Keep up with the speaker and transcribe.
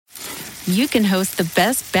you can host the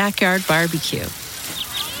best backyard barbecue.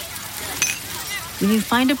 When you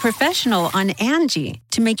find a professional on Angie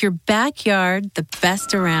to make your backyard the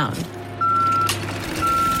best around.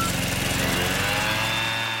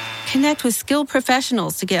 Connect with skilled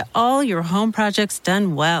professionals to get all your home projects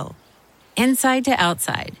done well. Inside to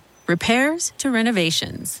outside, repairs to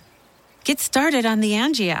renovations. Get started on the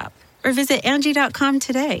Angie app or visit Angie.com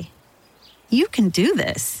today. You can do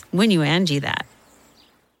this when you Angie that.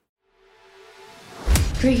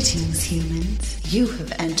 Greetings, humans. You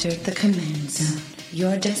have entered the Command Zone,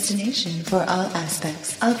 your destination for all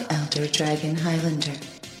aspects of Elder Dragon Highlander.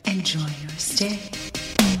 Enjoy your stay.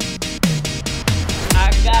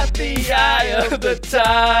 I got the eye of the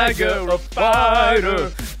tiger, a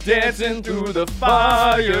fighter, dancing through the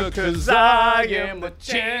fire, 'cause I am the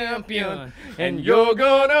champion, and you're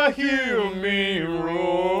gonna hear me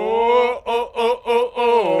roar. Oh, oh, oh,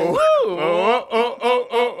 oh. Oh, oh, oh,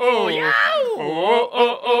 oh, oh. Yeah. Oh,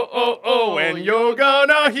 oh, oh, oh, oh. And you're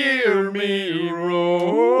gonna hear me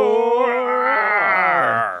roar.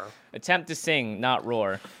 Attempt to sing, not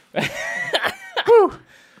roar.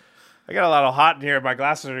 I got a lot of hot in here. My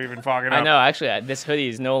glasses are even fogging up. I know, actually, this hoodie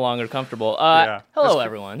is no longer comfortable. Yeah. Hello,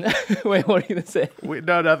 everyone. Wait, what are you going to say?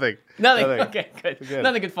 No, nothing. Nothing. Okay, good.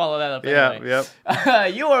 Nothing could follow that up anyway.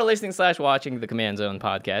 Yep. You are listening / watching the Command Zone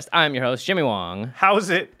podcast. I'm your host, Jimmy Wong. How's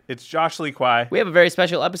it? It's Josh Lee Kwai. We have a very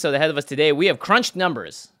special episode ahead of us today. We have crunched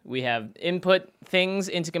numbers. We have input things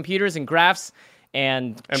into computers and graphs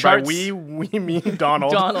and charts. By we mean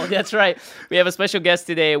Donald. Donald, that's right. We have a special guest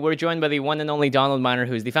today. We're joined by the one and only Donald Miner,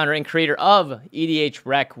 who's the founder and creator of EDH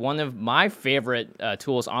Rec, one of my favorite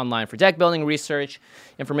tools online for deck building research,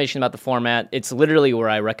 information about the format. It's literally where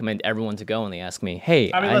I recommend everyone to go when they ask me,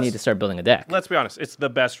 hey, I need to start building a deck. Let's be honest. It's the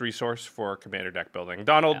best resource for Commander deck building.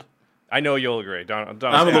 Donald, yeah. I know you'll agree. Donald,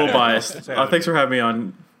 I'm a little biased. Thanks for having me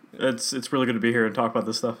on. It's really good to be here and talk about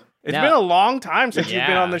this stuff. It's been a long time since you've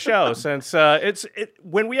been on the show. Since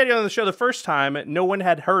when we had you on the show the first time, no one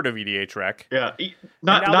had heard of EDH Rec. Yeah,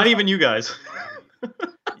 not even you guys.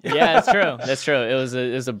 Yeah, that's true. That's true. It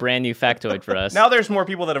was a brand new factoid for us. Now there's more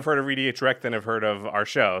people that have heard of EDH Rec than have heard of our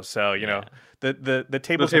show. So know the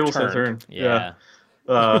tables have turned. Yeah.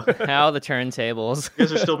 How the turntables. You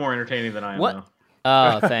guys are still more entertaining than I am. What? Now.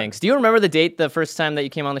 Oh, thanks. Do you remember the date the first time that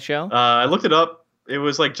you came on the show? I looked it up. It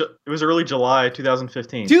was early July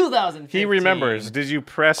 2015. 2015. He remembers. Did you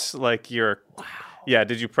press your? Wow. Yeah.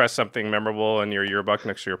 Did you press something memorable in your yearbook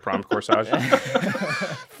next to your prom corsage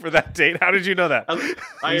for that date? How did you know that?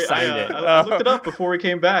 I signed it. I looked it up before I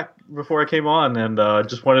came on, and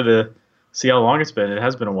just wanted to see how long it's been. It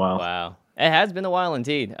has been a while. Wow. It has been a while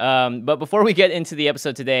indeed. But before we get into the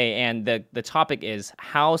episode today, and the topic is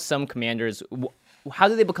how some commanders. How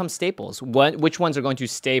do they become staples? Which ones are going to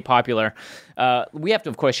stay popular? We have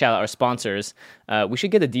to, of course, shout out our sponsors. We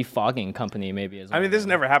should get a defogging company maybe as well. I mean, this has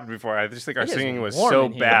never happened before. I just think our singing was so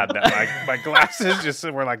bad that my glasses just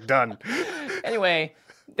were done. Anyway,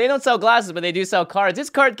 they don't sell glasses, but they do sell cards.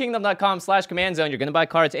 It's cardkingdom.com/command zone. You're going to buy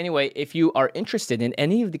cards anyway. If you are interested in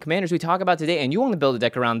any of the commanders we talk about today and you want to build a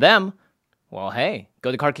deck around them, well, hey,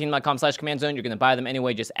 go to cardkingdom.com/command zone. You're going to buy them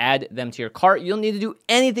anyway. Just add them to your cart. You don't need to do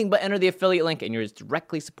anything but enter the affiliate link, and you're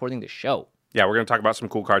directly supporting the show. Yeah, we're going to talk about some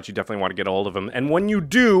cool cards. You definitely want to get a hold of them. And when you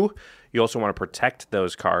do, you also want to protect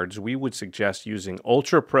those cards. We would suggest using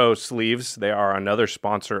Ultra Pro sleeves. They are another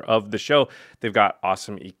sponsor of the show. They've got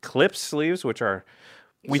awesome Eclipse sleeves, which are,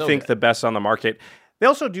 we think, the best on the market. They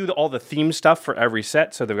also do all the theme stuff for every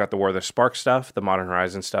set. So they've got the War of the Spark stuff. The Modern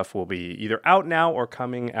Horizon stuff will be either out now or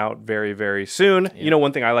coming out very, very soon. Yeah.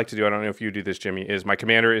 One thing I like to do, I don't know if you do this, Jimmy, is my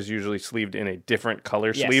commander is usually sleeved in a different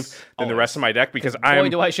color sleeve than the rest of my deck because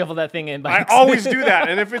do I shuffle that thing in. I always do that.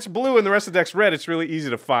 And if it's blue and the rest of the deck's red, it's really easy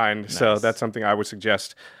to find. Nice. So that's something I would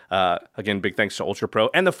suggest. Again, big thanks to Ultra Pro.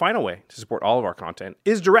 And the final way to support all of our content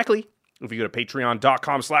is directly if you go to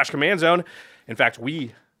patreon.com/command zone. In fact,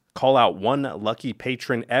 we call out one lucky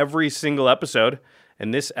patron every single episode,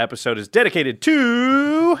 and this episode is dedicated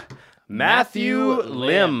to Matthew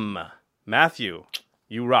Lim. Matthew,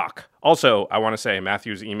 you rock. Also, I want to say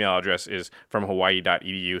Matthew's email address is from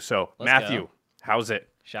hawaii.edu. So, Matthew, how's it?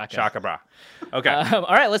 Shaka bra. Okay. All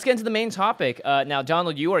right, let's get into the main topic. Now,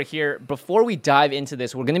 Donald, you are here. Before we dive into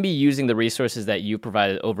this, we're going to be using the resources that you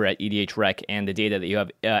provided over at EDH Rec and the data that you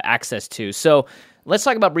have access to. So let's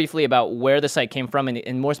talk briefly about where the site came from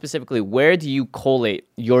and more specifically, where do you collate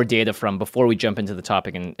your data from before we jump into the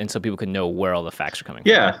topic and so people can know where all the facts are coming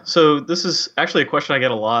from? Yeah, so this is actually a question I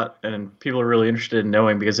get a lot and people are really interested in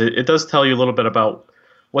knowing because it does tell you a little bit about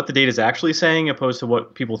what the data is actually saying opposed to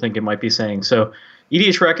what people think it might be saying. So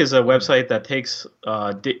EDHREC is a website that takes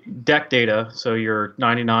deck data, so your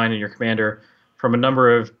 99 and your commander, from a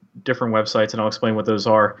number of different websites, and I'll explain what those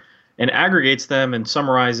are, and aggregates them and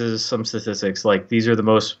summarizes some statistics, like these are the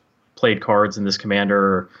most played cards in this commander.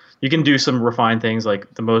 Or you can do some refined things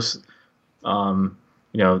like the most,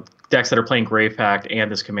 decks that are playing Grave Pact and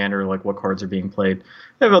this commander, like what cards are being played.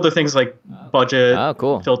 They have other things like budget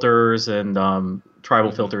filters and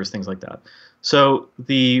tribal filters, things like that. So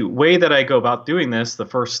the way that I go about doing this, the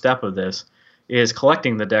first step of this, is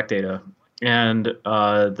collecting the deck data. And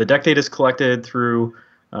the deck data is collected through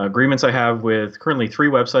agreements I have with currently 3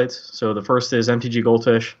 websites. So the first is MTG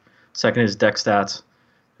Goldfish, second is Deck Stats,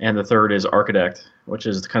 and the third is Archidect, which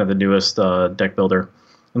is kind of the newest deck builder.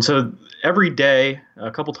 And so every day, a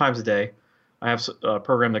couple times a day, I have a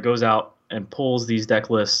program that goes out and pulls these deck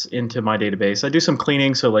lists into my database. I do some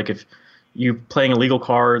cleaning, so like if you playing illegal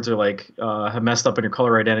cards or like have messed up in your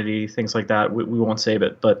color identity, things like that, we won't save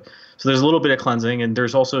it. But so there's a little bit of cleansing, and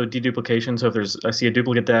there's also deduplication. So if I see a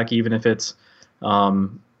duplicate deck, even if it's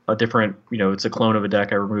a different, it's a clone of a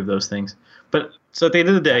deck, I remove those things. But so at the end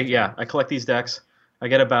of the day, yeah, I collect these decks. I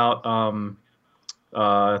get about,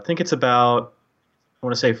 I think it's about, I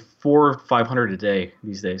want to say 400 or 500 a day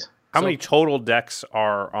these days. How many total decks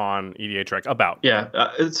are on EDHREC? About? Yeah,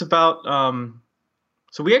 it's about.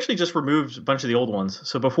 So we actually just removed a bunch of the old ones.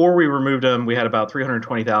 So before we removed them, we had about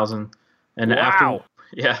 320,000, and wow.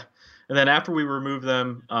 And then after we removed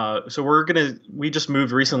them, so we just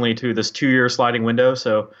moved recently to this 2-year sliding window.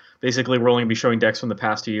 So basically, we're only going to be showing decks from the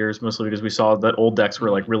past 2 years, mostly because we saw that old decks were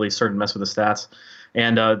like really starting to mess with the stats.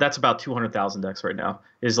 And that's about 200,000 decks right now,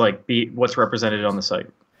 is like what's represented on the site.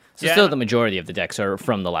 So still the majority of the decks are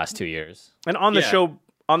from the last 2 years. And on the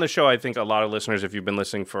show, I think a lot of listeners, if you've been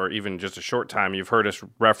listening for even just a short time, you've heard us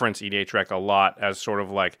reference EDHREC a lot as sort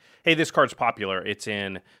of like, hey, this card's popular. It's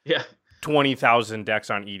in 20,000 decks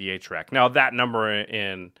on EDHREC. Now, that number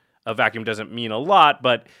in a vacuum doesn't mean a lot,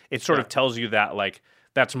 but it sort of tells you that like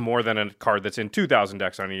that's more than a card that's in 2,000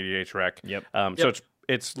 decks on EDHREC. Yep. So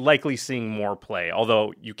it's likely seeing more play,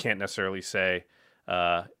 although you can't necessarily say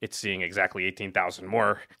it's seeing exactly 18,000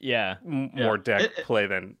 more deck play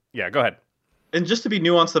than... Yeah, go ahead. And just to be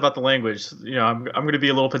nuanced about the language, I'm going to be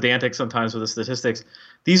a little pedantic sometimes with the statistics.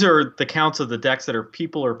 These are the counts of the decks that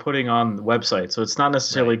people are putting on the website. So it's not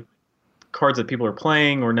necessarily cards that people are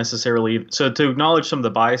playing or necessarily... So to acknowledge some of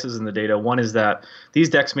the biases in the data, one is that these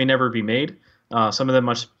decks may never be made. Some of them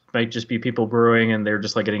might just be people brewing and they're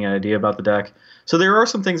just like getting an idea about the deck. So there are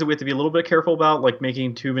some things that we have to be a little bit careful about, like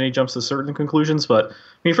making too many jumps to certain conclusions. But I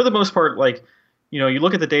mean, for the most part, like, you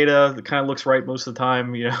look at the data, it kind of looks right most of the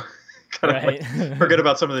time, forget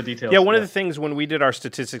about some of the details. Yeah, one of the things when we did our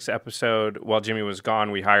statistics episode while Jimmy was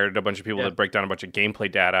gone, we hired a bunch of people to break down a bunch of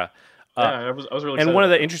gameplay data. I was really excited. And one of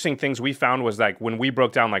the interesting things we found was like when we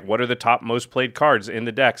broke down like what are the top most played cards in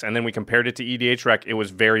the decks, and then we compared it to EDHREC, it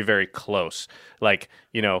was very, very close. Like,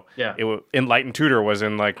 Enlightened Tutor was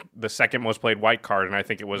in like the second most played white card, and I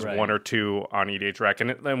think it was 1 or 2 on EDHREC,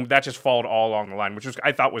 and that just followed all along the line, which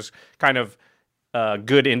I thought was kind of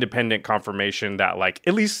good independent confirmation that like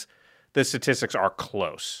at least the statistics are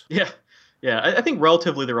close. Yeah. I think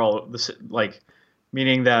relatively they're all like,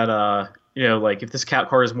 meaning that like if this cat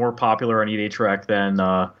card is more popular on EDHREC than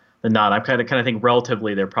not. I kind of think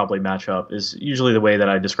relatively they probably match up is usually the way that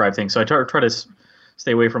I describe things. So I try to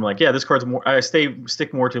stay away from like, this card's more. I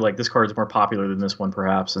stick more to like this card's more popular than this one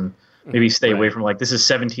perhaps, and maybe stay away from like this is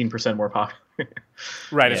 17% more popular.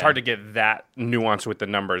 Right. It's hard to get that nuance with the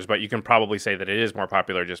numbers, but you can probably say that it is more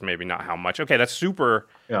popular, just maybe not how much. Okay, that's super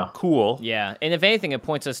cool. Yeah, and if anything, it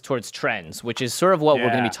points us towards trends, which is sort of what we're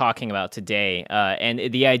going to be talking about today, and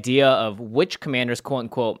the idea of which commanders,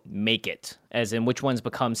 quote-unquote, make it, as in which ones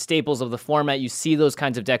become staples of the format. You see those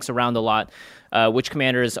kinds of decks around a lot. Which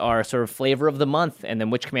commanders are sort of flavor of the month, and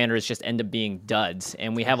then which commanders just end up being duds.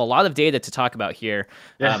 And we have a lot of data to talk about here,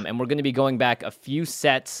 and we're going to be going back a few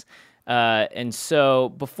sets. And so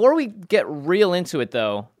before we get real into it,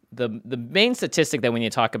 though, the main statistic that we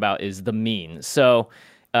need to talk about is the mean. So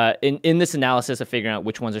in this analysis of figuring out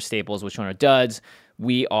which ones are staples, which ones are duds,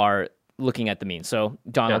 we are looking at the mean. So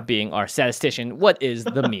Donald being our statistician, what is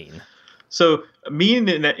the mean? So mean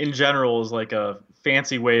in general is like a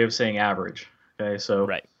fancy way of saying average. Okay, so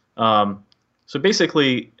so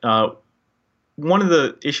basically, one of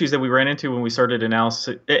the issues that we ran into when we started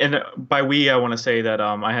analysis, and by we, I want to say that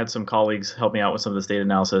I had some colleagues help me out with some of this data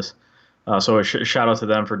analysis. So a shout out to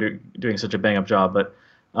them for doing such a bang up job. But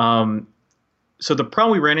so the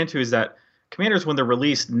problem we ran into is that commanders, when they're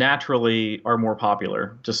released, naturally are more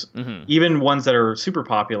popular. Just even ones that are super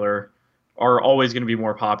popular are always going to be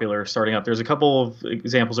more popular starting up. There's a couple of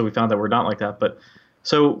examples that we found that were not like that, but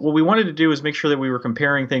so what we wanted to do is make sure that we were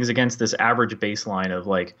comparing things against this average baseline of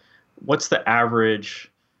like, what's the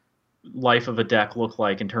average life of a deck look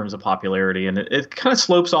like in terms of popularity, and it kind of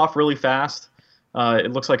slopes off really fast.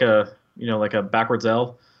 It looks like a backwards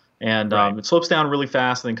L, and it slopes down really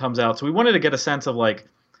fast and then comes out. So we wanted to get a sense of like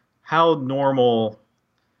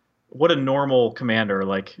what a normal commander,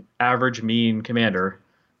 like average mean commander,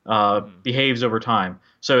 behaves over time.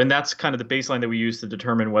 So, and that's kind of the baseline that we use to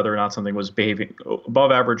determine whether or not something was behaving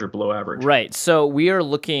above average or below average. Right. So we are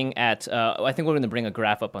looking at, I think we're going to bring a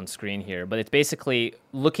graph up on screen here, but it's basically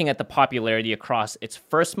looking at the popularity across its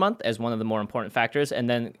first month as one of the more important factors, and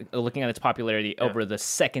then looking at its popularity over the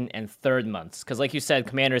second and third months. Because like you said,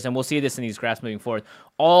 commanders, and we'll see this in these graphs moving forward,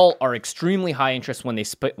 all are extremely high interest when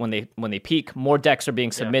they peak. More decks are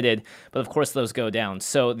being submitted, but of course those go down.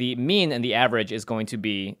 So the mean and the average is going to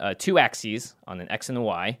be two axes on an X and a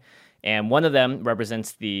Y. And one of them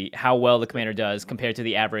represents how well the commander does compared to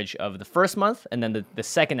the average of the first month, and then the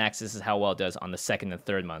second axis is how well it does on the second and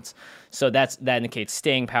third months. So that indicates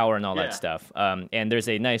staying power and all that stuff. And there's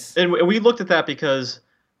a nice... And we looked at that because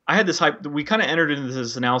I had this we kind of entered into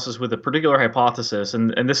this analysis with a particular hypothesis,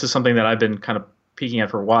 and this is something that I've been kind of peeking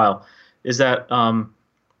at for a while, is that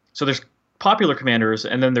so there's popular commanders,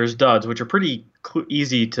 and then there's duds, which are pretty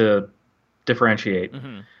easy to differentiate.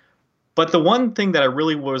 Mm-hmm. But the one thing that I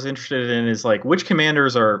really was interested in is like which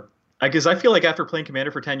commanders are, because I feel like after playing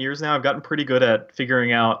Commander for 10 years now, I've gotten pretty good at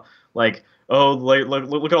figuring out like, oh,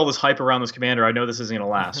 look at all this hype around this commander. I know this isn't going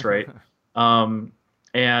to last, right?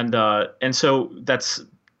 And so that's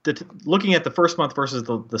looking at the first month versus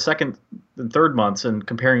the second and third months and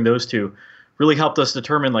comparing those two really helped us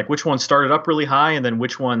determine like which ones started up really high and then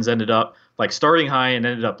which ones ended up like starting high and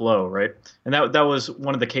ended up low, right? And that was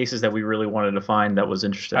one of the cases that we really wanted to find that was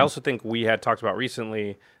interesting. I also think we had talked about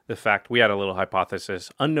recently the fact we had a little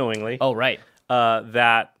hypothesis unknowingly. Oh, right.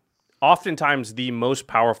 That oftentimes the most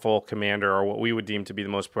powerful commander, or what we would deem to be the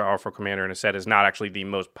most powerful commander in a set, is not actually the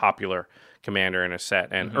most popular commander in a set.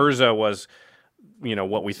 And Urza was,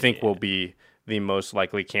 what we think will be the most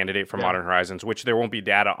likely candidate for Modern Horizons, which there won't be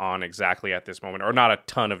data on exactly at this moment, or not a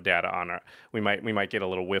ton of data on it. We might get a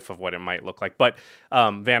little whiff of what it might look like. But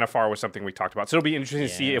Vannifar was something we talked about. So it'll be interesting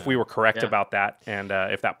to see if we were correct about that and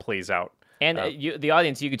if that plays out. And the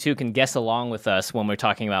audience, you too, can guess along with us when we're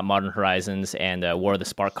talking about Modern Horizons and War of the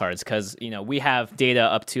Spark cards, because we have data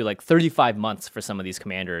up to like 35 months for some of these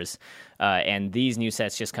commanders, and these new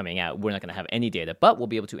sets just coming out, we're not going to have any data, but we'll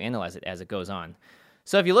be able to analyze it as it goes on.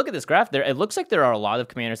 So if you look at this graph, it looks like there are a lot of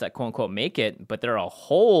commanders that quote-unquote make it, but there are a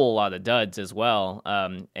whole lot of duds as well.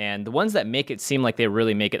 And the ones that make it seem like they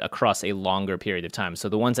really make it across a longer period of time. So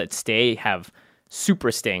the ones that stay have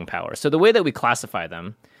super staying power. So the way that we classify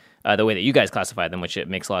them, the way that you guys classify them, which it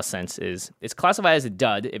makes a lot of sense, is it's classified as a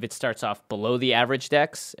dud if it starts off below the average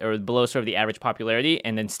decks or below sort of the average popularity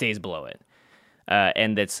and then stays below it.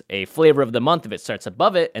 And it's a flavor of the month if it starts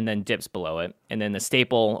above it and then dips below it. And then the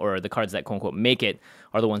staple, or the cards that quote-unquote make it,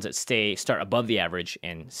 are the ones that start above the average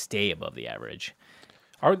and stay above the average.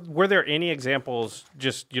 Were there any examples,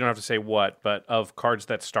 just you don't have to say what, but of cards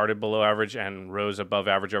that started below average and rose above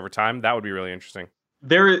average over time? That would be really interesting.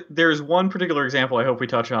 There's one particular example I hope we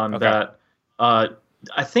touch on that I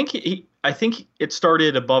think it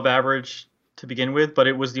started above average to begin with, but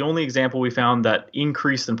it was the only example we found that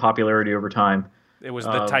increased in popularity over time. It was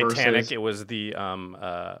the Titanic. It was the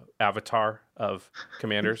Avatar of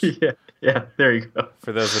commanders. Yeah, there you go.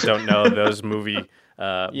 For those that don't know, those movie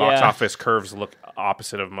box office curves look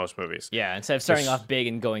opposite of most movies. Yeah, instead of starting off big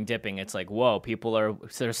and going dipping, it's like, whoa,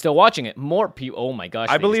 they're still watching it. More people, oh my gosh.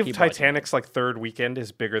 I believe Titanic's like third weekend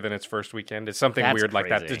is bigger than its first weekend. It's something weird like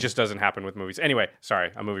that. It just doesn't happen with movies. Anyway,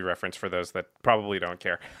 sorry, a movie reference for those that probably don't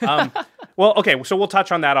care. Well, okay, so we'll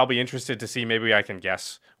touch on that. I'll be interested to see. Maybe I can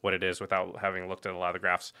guess what it is without having looked at a lot of the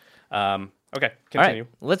graphs. Okay, continue. All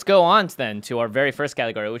right, let's go on then to our very first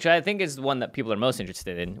category, which I think is the one that people are most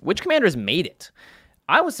interested in. Which commanders made it?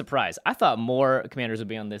 I was surprised. I thought more commanders would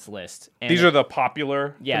be on this list. And these are the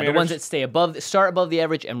popular commanders? The ones that start above the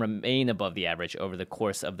average and remain above the average over the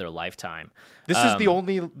course of their lifetime. This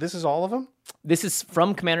is all of them? This is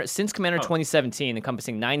from Commander 2017,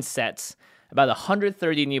 encompassing 9 sets, about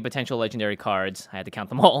 130 new potential legendary cards. I had to count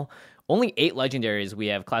them all. Only 8 legendaries we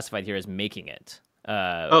have classified here as making it.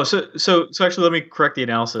 So actually, let me correct the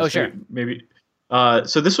analysis. Oh, sure. Maybe.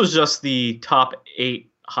 So this was just the top 8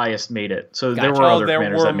 highest made it. So gotcha. There were other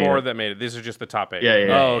commanders that made more it. that made it. These are just the top 8. Yeah.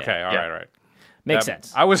 Oh, okay. All right. Makes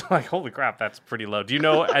sense. I was like, holy crap, that's pretty low. Do you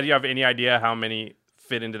have any idea how many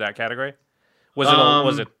fit into that category?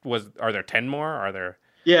 Are there 10 more? Are there?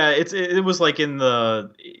 Yeah, it was like it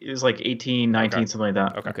was like 18, 19, something like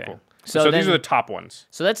that. Okay. Cool. So these are the top ones.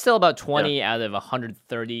 So that's still about 20 out of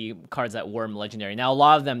 130 cards that were legendary. Now, a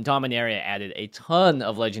lot of them, Dominaria added a ton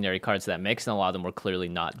of legendary cards to that mix, and a lot of them were clearly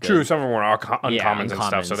not good. True, some of them were uncommons and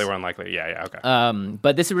stuff, so they were unlikely. Yeah, okay.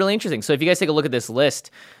 But this is really interesting. So if you guys take a look at this list,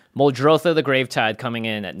 Muldrotha the Gravetide coming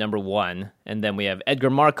in at number 1, and then we have Edgar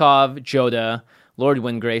Markov, Joda, Lord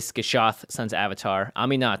Windgrace, Gishath, Sons of Avatar,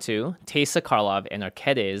 Aminatu, Teysa Karlov, and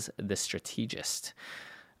Arquedes the Strategist.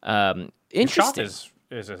 Interesting.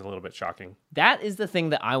 Is a little bit shocking. That is the thing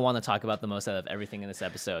that I want to talk about the most out of everything in this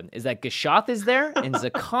episode, is that Gishath is there and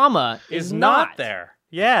Zacama is not there.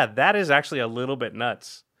 Yeah, that is actually a little bit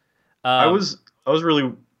nuts. I was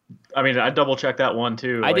really, I mean, I double checked that one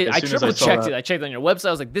too. I did. I triple checked it. I checked on your website.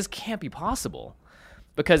 I was like, this can't be possible.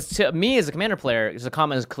 Because to me as a commander player,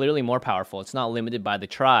 Zacama is clearly more powerful. It's not limited by the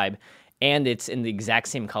tribe. And it's in the exact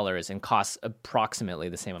same colors and costs approximately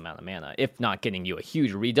the same amount of mana, if not getting you a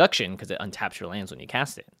huge reduction because it untaps your lands when you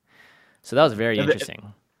cast it. So that was very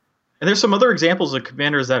interesting. And there's some other examples of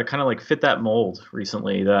commanders that kind of like fit that mold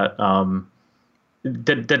recently that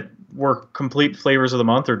that were complete flavors of the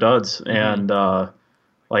month or duds. Mm-hmm. And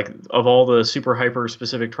like of all the super hyper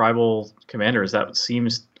specific tribal commanders, that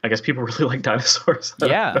seems, I guess people really like dinosaurs.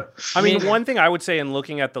 Yeah. I mean, one thing I would say in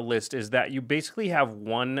looking at the list is that you basically have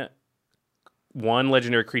one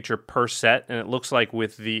legendary creature per set, and it looks like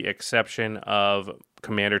with the exception of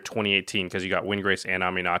Commander 2018, because you got Windgrace and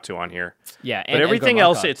Aminatu on here. Yeah, but everything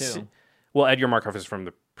else, it's too. Well, Edgar Markov is from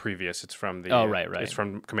the previous. It's from the right. It's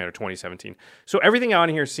from Commander 2017. So everything on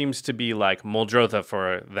here seems to be like Muldrotha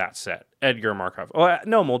for that set. Edgar Markov. Oh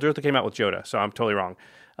no, Muldrotha came out with Joda, so I'm totally wrong.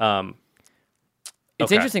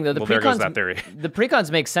 It's interesting though. The there goes that theory. The precons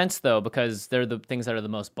make sense though because they're the things that are the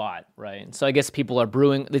most bought, right? So I guess people are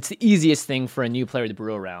brewing. It's the easiest thing for a new player to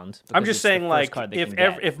brew around. I'm just saying, like,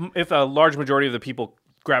 if a large majority of the people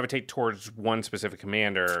gravitate towards one specific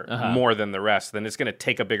commander more than the rest, then it's going to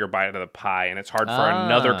take a bigger bite out of the pie, and it's hard for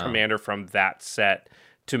another commander from that set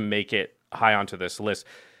to make it high onto this list.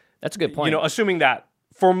 That's a good point. You know, assuming that.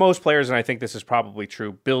 For most players, and I think this is probably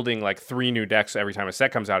true, building like 3 new decks every time a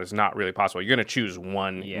set comes out is not really possible. You're going to choose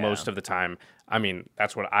one most of the time. I mean,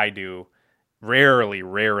 that's what I do. Rarely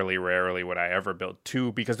would I ever build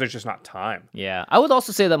 2 because there's just not time. Yeah. I would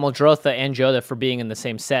also say that Muldrotha and Joda, for being in the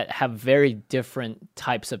same set, have very different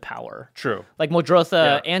types of power. True. Like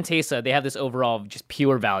Muldrotha and Teysa, they have this overall just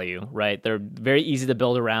pure value, right? They're very easy to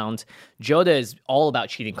build around. Joda is all about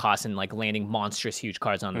cheating costs and like landing monstrous huge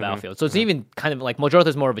cards on the battlefield. So it's even kind of like Muldrotha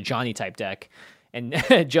is more of a Johnny type deck. And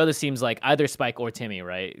Joda seems like either Spike or Timmy,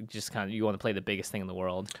 right? Just kind of, you want to play the biggest thing in the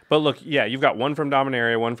world. But look, yeah, you've got one from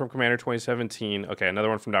Dominaria, one from Commander 2017. Okay, another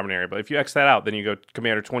one from Dominaria. But if you X that out, then you go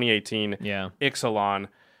Commander 2018, Ixalan.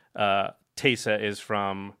 Teysa is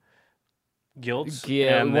from Guilds,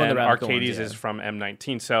 and then Arquedes is from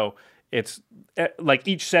M19. So it's like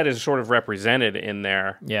each set is sort of represented in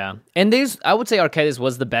there. Yeah. And I would say Arquedes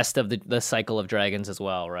was the best of the cycle of dragons as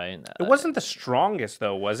well, right? It wasn't the strongest,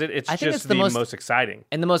 though, was it? I think it's the most exciting.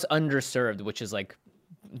 And the most underserved, which is like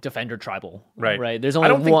Defender Tribal. Right. There's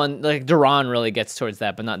only one, like Duran really gets towards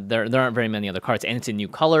that, but not there aren't very many other cards. And it's in new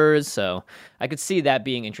colors, so I could see that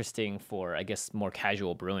being interesting for, I guess, more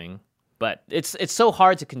casual brewing. But it's so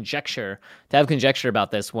hard to have conjecture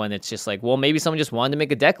about this when it's just like, well, maybe someone just wanted to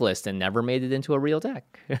make a deck list and never made it into a real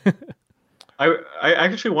deck. I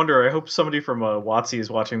actually wonder, I hope somebody from WotC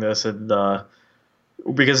is watching this, and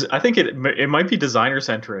because I think it might be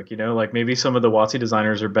designer-centric, you know? Like maybe some of the WotC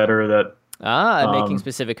designers are better at making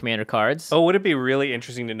specific commander cards. Oh, would it be really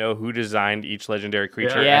interesting to know who designed each legendary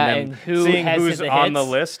creature? Yeah, and who's on the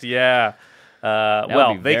list? Yeah.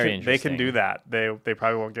 Well, they can do that. They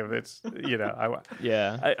probably won't give it. You know,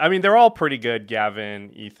 I mean, they're all pretty good.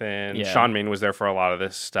 Gavin, Ethan, Sean Main was there for a lot of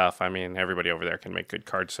this stuff. I mean, everybody over there can make good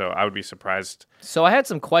cards, so I would be surprised. So I had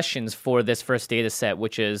some questions for this first data set,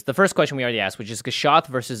 which is the first question we already asked, which is Gishath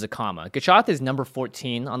versus Zacama. Gishath is number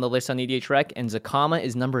 14 on the list on EDH Rec, and Zacama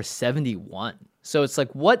is number 71. So it's like,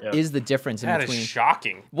 what is the difference in between? That is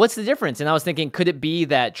shocking. What's the difference? And I was thinking, could it be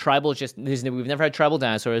that tribal we've never had tribal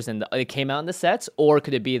dinosaurs and it came out in the sets, or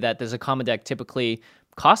could it be that the Zacama deck typically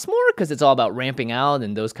costs more because it's all about ramping out,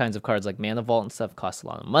 and those kinds of cards like Mana Vault and stuff cost a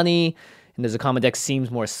lot of money, and the Zacama deck seems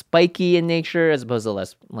more spiky in nature as opposed to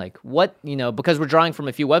less like what, you know, because we're drawing from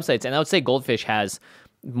a few websites, and I would say Goldfish has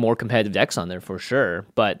more competitive decks on there for sure,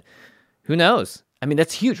 but who knows? I mean,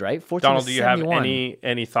 that's huge, right? 14 Donald, do you have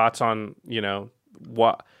any thoughts on, you know,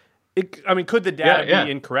 what? I mean, could the data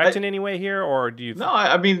be incorrect in any way here, or do you? No,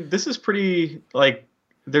 I mean, this is pretty, like,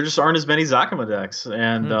 there just aren't as many Zacama decks,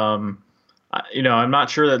 and you know, I'm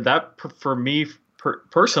not sure that for me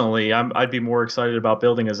personally, I'd be more excited about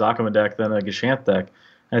building a Zakama deck than a Gashanth deck.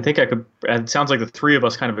 And I think I could. It sounds like the three of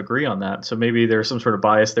us kind of agree on that. So maybe there's some sort of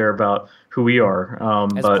bias there about who we are.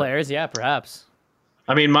 As players, yeah, perhaps.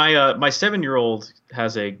 I mean, my 7-year-old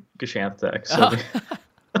has a Gashanth deck. So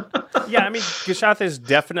yeah, I mean, Gashanth is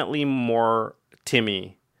definitely more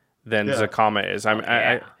Timmy than Zakama is.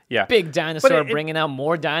 Yeah. Big dinosaur bringing out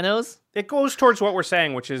more dinos. It goes towards what we're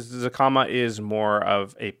saying, which is Zakama is more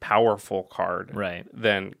of a powerful card, right?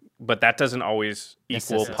 But that doesn't always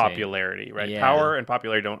equal popularity, right? Yeah. Power and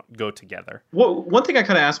popularity don't go together. Well, one thing I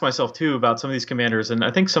kind of asked myself too about some of these commanders, and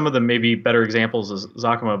I think some of them may be better examples as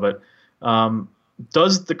Zakama, but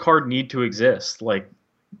does the card need to exist? Like,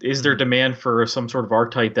 is there demand for some sort of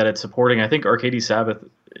archetype that it's supporting? I think Arcades Sabbath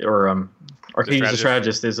or Arcades the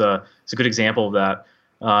Strategist is a good example of that.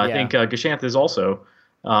 I think Gashanth is also,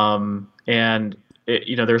 and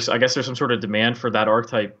I guess there's some sort of demand for that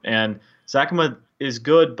archetype, and Zakama is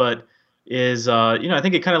good, but is I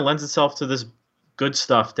think it kind of lends itself to this good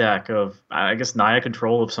stuff deck of, I guess, Naya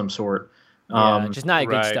control of some sort. Just Naya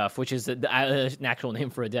good stuff, which is an actual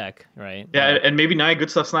name for a deck, right? Yeah, and maybe Naya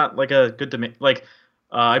good stuff's not like a good demand. Like,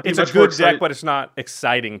 it's a good deck, but it's not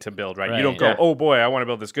exciting to build, right? You don't go, oh boy, I want to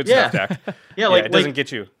build this good stuff deck. It doesn't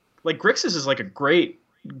get you. Like Grixis is like a great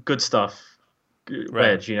good stuff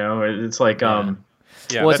wedge, It's like well,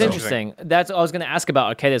 it's interesting. That's what I was going to ask about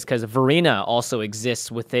Arcades, because Varina also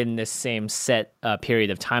exists within this same set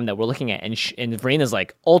period of time that we're looking at, and Varina's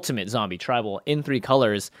like ultimate zombie tribal in 3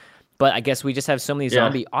 colors. But I guess we just have so many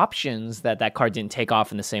zombie options that card didn't take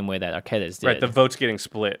off in the same way that Arcades did. Right, the vote's getting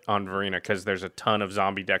split on Varina because there's a ton of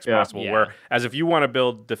zombie decks possible. Whereas if you want to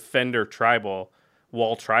build Defender Tribal,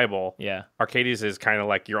 Wall Tribal, Arcades is kind of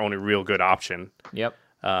like your only real good option. Yep.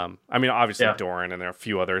 I mean, obviously Doran and there are a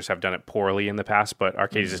few others have done it poorly in the past, but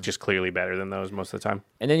Arcades is just clearly better than those most of the time.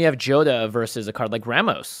 And then you have Joda versus a card like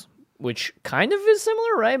Ramos, which kind of is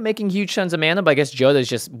similar, right? Making huge tons of mana, but I guess Joda is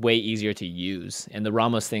just way easier to use, and the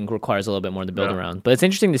Ramos thing requires a little bit more to build around. But it's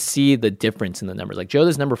interesting to see the difference in the numbers. Like,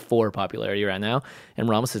 Joda's number 4 popularity right now, and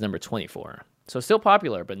Ramos is number 24. So still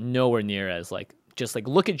popular, but nowhere near as, like, just like,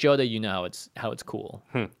 look at Joda, you know how it's cool.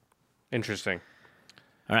 Interesting.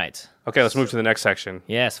 All right. Okay, let's move to the next section.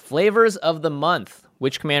 Yes, flavors of the month.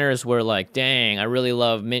 Which commanders were like, dang, I really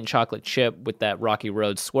love mint chocolate chip with that Rocky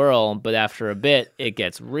Road swirl, but after a bit, it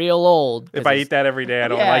gets real old. If I eat that every day, I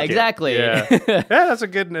don't like exactly. it. Yeah, that's a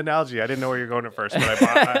good analogy. I didn't know where you're going at first,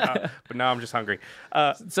 but now I'm just hungry.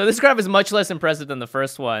 So this graph is much less impressive than the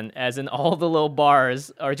first one, as in all the little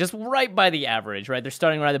bars are just right by the average, right? They're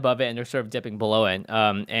starting right above it, and they're sort of dipping below it.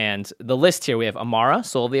 And the list here, we have Amara,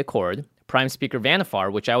 Soul of the Accord, Prime Speaker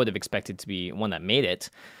Vannifar, which I would have expected to be one that made it,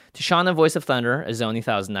 Tishana, Voice of Thunder, Azoni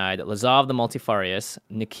Thousand-Eyed, Lazav the Multifarious,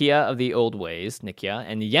 Nikia of the Old Ways, Nikia,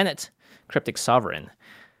 and Yennet, Cryptic Sovereign.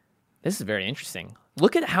 This is very interesting.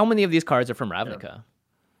 Look at how many of these cards are from Ravnica.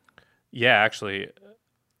 Yeah, actually.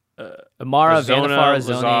 Amara, Vannifar,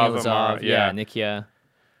 Azoni, Lazav,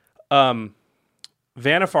 Nikia.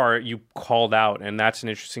 Vannifar, you called out, and that's an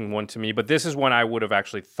interesting one to me. But this is one I would have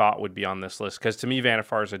actually thought would be on this list, because to me,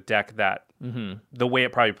 Vannifar is a deck that the way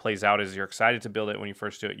it probably plays out is you're excited to build it when you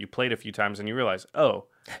first do it. You play it a few times, and you realize, oh,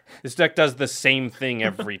 this deck does the same thing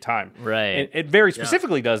every time. Right. It very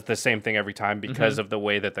specifically does the same thing every time because of the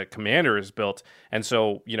way that the commander is built. And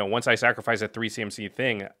so, once I sacrifice a 3 CMC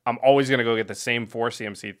thing, I'm always going to go get the same 4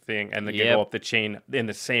 CMC thing and then go up the chain in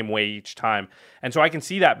the same way each time. And so I can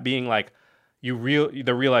see that being like, the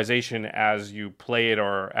realization as you play it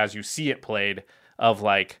or as you see it played of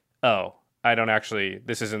like, oh,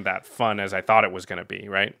 this isn't that fun as I thought it was going to be,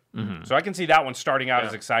 right? So I can see that one starting out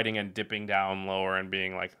as exciting and dipping down lower and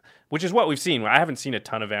being like, which is what we've seen. I haven't seen a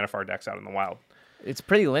ton of Vannifar decks out in the wild. It's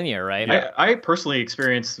pretty linear, right? Yeah. I personally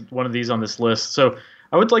experienced one of these on this list. So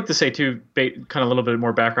I would like to say, too, kind of a little bit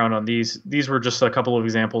more background on these. These were just a couple of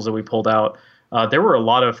examples that we pulled out. There were a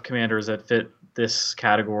lot of commanders that fit this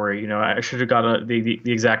category. I should have got the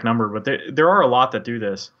exact number, but there are a lot that do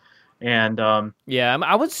this. And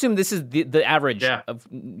I would assume this is the average of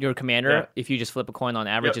your commander. If you just flip a coin on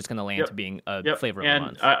average, it's going to land to being a flavor of the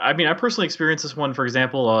month. I personally experienced this one. For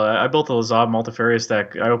example, I built a Lazav Multifarious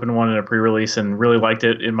deck. I opened one in a pre-release and really liked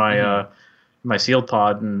it in my my sealed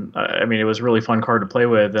pod, and it was a really fun card to play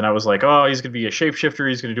with. And I was like, oh, he's going to be a shapeshifter.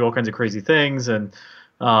 He's going to do all kinds of crazy things, and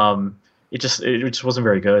it just wasn't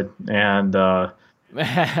very good. And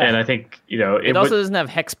and I think it also doesn't have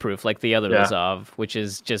hexproof like the other Lazav, which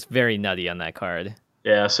is just very nutty on that card.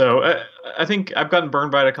 Yeah, so I think I've gotten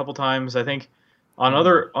burned by it a couple times. I think on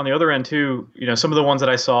the other end too, some of the ones that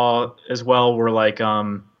I saw as well were like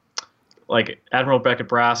Admiral Beckett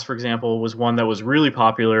Brass, for example, was one that was really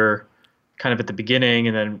popular, kind of at the beginning,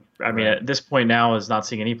 and then I mean at this point now is not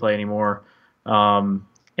seeing any play anymore. And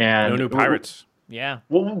no new pirates. Yeah.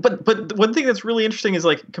 Well, but one thing that's really interesting is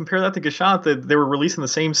like compare that to Gashant. That they were releasing the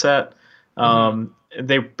same set.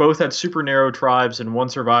 They both had super narrow tribes, and one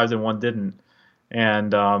survived and one didn't.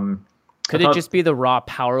 And could it just be the raw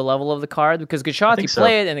power level of the card? Because Gashant, you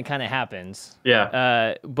play it and it kind of happens.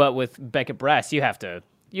 Yeah. But with Beckett Brass, you have to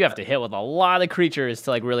hit with a lot of creatures to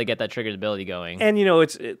like really get that triggered ability going. And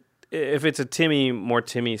if it's a Timmy, more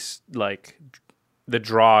Timmy's like. The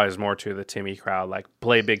draw is more to the Timmy crowd, like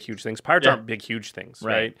play big, huge things. Pirates aren't big, huge things,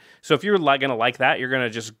 right? So if you're gonna like that, you're gonna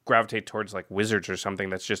just gravitate towards like Wizards or something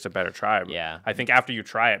that's just a better tribe. Yeah, I think after you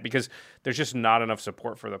try it, because there's just not enough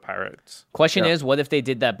support for the Pirates. Question is, what if they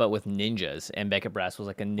did that but with ninjas and Beckett Brass was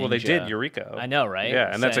like a ninja? Well, they did Eureka. I know, right?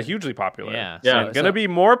 Yeah, and that's a hugely popular. Yeah, so gonna be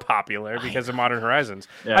more popular because of Modern Horizons.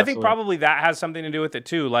 Yeah, I think probably that has something to do with it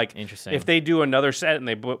too. Like, interesting. If they do another set and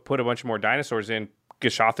they put a bunch more dinosaurs in.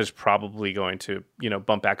 Gashant is probably going to,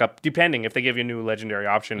 bump back up, depending if they give you a new legendary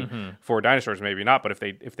option for dinosaurs, maybe not. But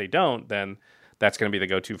if they don't, then that's going to be the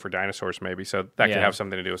go-to for dinosaurs, maybe. So that could have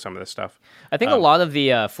something to do with some of this stuff. I think a lot of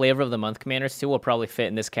the flavor of the month commanders too will probably fit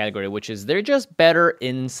in this category, which is they're just better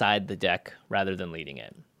inside the deck rather than leading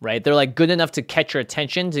it. Right? They're like good enough to catch your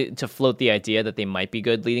attention to float the idea that they might be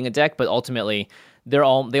good leading a deck, but ultimately they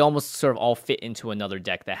almost sort of all fit into another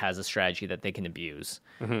deck that has a strategy that they can abuse.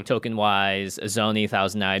 Token wise, Azoni,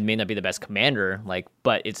 Thousand Eyed may not be the best commander,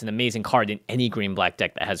 but it's an amazing card in any green black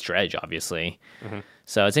deck that has dredge, obviously.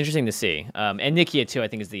 So it's interesting to see. And Nikia too, I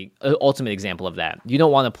think, is the ultimate example of that. You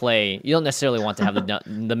don't necessarily want to have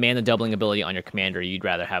the mana doubling ability on your commander. You'd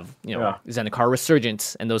rather have Zendikar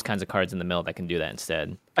Resurgence and those kinds of cards in the middle that can do that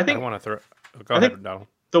instead. I want to throw. Go ahead, Donald.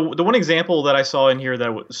 The one example that I saw in here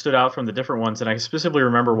that stood out from the different ones, and I specifically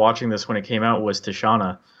remember watching this when it came out, was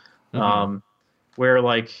Tishana, where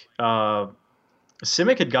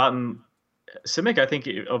Simic had gotten I think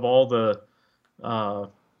of all the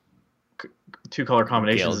 2-color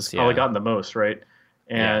combinations, guilds, has probably gotten the most, right?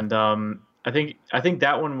 And I think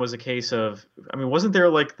that one was a case of, I mean, wasn't there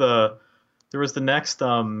there was the next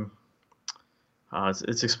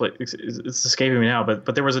it's escaping me now,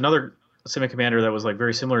 but there was another Simic commander that was like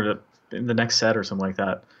very similar to in the next set or something like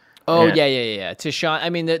that. Oh, yeah. Tishana,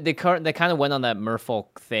 I mean, they kind of went on that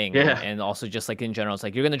Merfolk thing. Yeah. And also just like in general, it's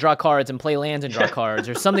like you're going to draw cards and play lands and draw cards,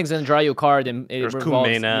 or something's going to draw you a card and it There's revolves.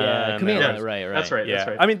 Kumena. Kumena, right. That's right.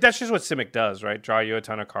 Yeah. I mean, that's just what Simic does, right? Draw you a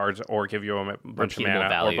ton of cards or give you a bunch of mana.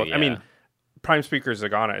 Value, I mean, Prime Speaker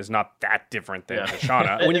Zagana is not that different than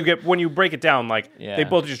Tishana. when you break it down, they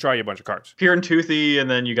both just draw you a bunch of cards. Pure and Toothy, and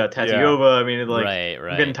then you got Tatyova. I mean, right.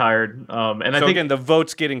 I'm getting tired. And I think again, the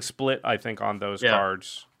votes getting split, I think, on those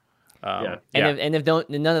cards. And if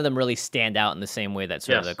none of them really stand out in the same way that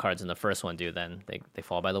sort of the cards in the first one do, then they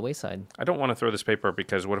fall by the wayside. I don't want to throw this paper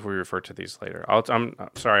because what if we refer to these later? I'm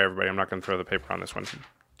sorry, everybody. I'm not going to throw the paper on this one.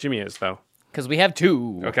 Jimmy is, though. Because we have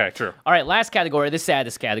two. Okay, true. All right, last category, the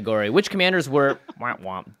saddest category. Which commanders were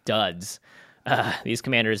duds? These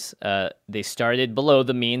commanders, they started below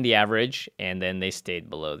the mean, the average, and then they stayed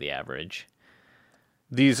below the average.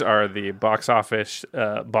 These are the box office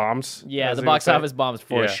bombs. Yeah, the box office bombs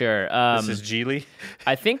for sure. This is Geely.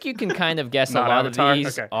 I think you can kind of guess a lot Avatar? of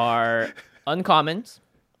these are uncommons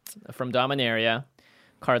from Dominaria.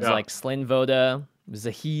 Cards like Slyn Voda,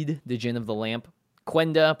 Zahid, the Djinn of the Lamp,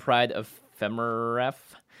 Quenda, Pride of Femeref,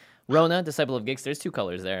 Rona, Disciple of Gix. There's 2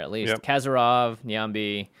 colors there at least. Yep. Kazarov,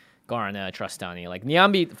 Nyambi, Garna, Trustani. Like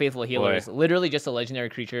Nyambi, Faithful Healer, is literally just a legendary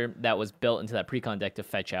creature that was built into that precon deck to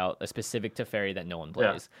fetch out a specific Teferi that no one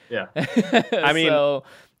plays. Yeah. I mean, so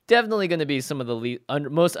definitely going to be some of the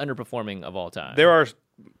most underperforming of all time. There are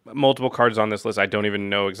multiple cards on this list. I don't even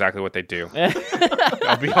know exactly what they do.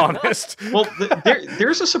 I'll be honest. Well,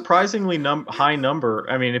 there's a surprisingly high number.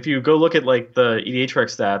 I mean, if you go look at the EDHREC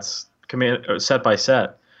stats, set by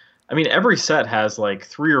set, I mean, every set has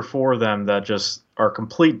 3 or 4 of them that just are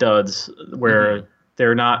complete duds where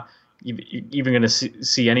they're not even going to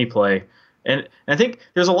see any play. And I think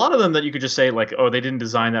there's a lot of them that you could just say they didn't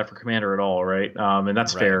design that for Commander at all, right? And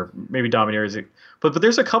that's fair. Maybe Dominaria but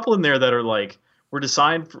there's a couple in there that are we're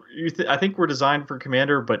designed for. I think we're designed for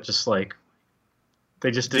Commander, but just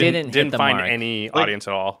they just didn't find any audience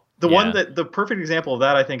at all. The perfect example of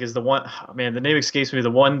that, I think, is the one. Oh, man, the name escapes me.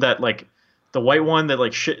 The one that the white one that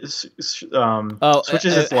switches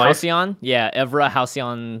its life. Halcyon? Yeah, Evra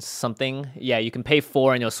Halcyon something. Yeah, you can pay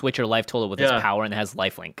 4 and you'll switch your life total with its power, and it has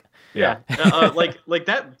lifelink. Yeah, like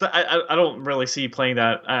that. I don't really see playing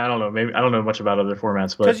that. I don't know. Maybe I don't know much about other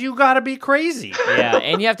formats, but because you gotta be crazy. Yeah,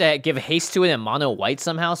 and you have to give haste to it in mono white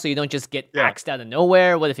somehow, so you don't just get axed out of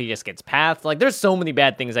nowhere. What if he just gets pathed? Like, there's so many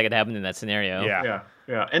bad things that could happen in that scenario. Yeah.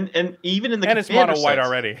 And even in the it's mono white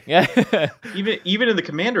already. Yeah. even in the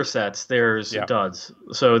commander sets, there's duds.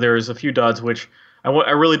 So there's a few duds which.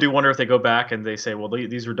 I really do wonder if they go back and they say, well,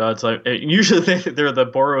 these are duds. Usually they're the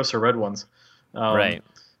Boros or red ones. Right.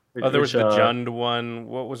 There was the Jund one.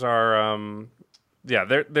 What was our...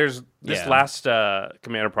 there's this last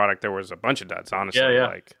Commander product, there was a bunch of duds, honestly.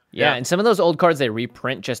 Yeah, and some of those old cards they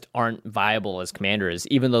reprint just aren't viable as Commanders,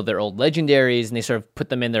 even though they're old legendaries, and they sort of put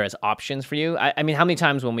them in there as options for you. I mean, how many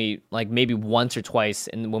times when we, like maybe once or twice,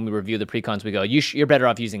 and when we review the precons, we go, you're better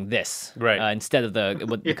off using this instead of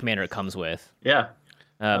the Commander it comes with. Yeah.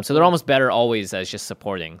 So they're almost better always as just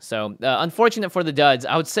supporting. So unfortunate for the duds.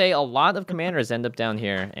 I would say a lot of Commanders end up down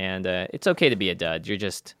here, and it's okay to be a dud.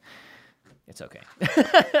 It's okay.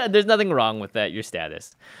 There's nothing wrong with that, your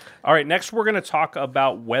status. All right, next we're going to talk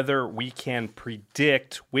about whether we can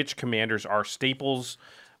predict which commanders are staples,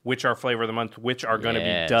 which are flavor of the month, which are going to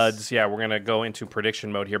be duds. Yeah, we're going to go into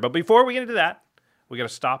prediction mode here. But before we get into that, we got to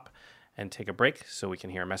stop and take a break so we can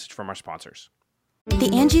hear a message from our sponsors.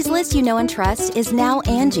 The Angie's List you know and trust is now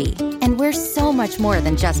Angie, and we're so much more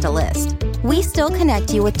than just a list. We still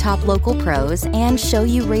connect you with top local pros and show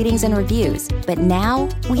you ratings and reviews, but now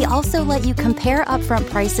we also let you compare upfront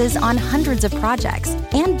prices on hundreds of projects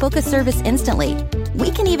and book a service instantly.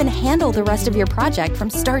 We can even handle the rest of your project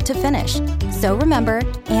from start to finish. So remember,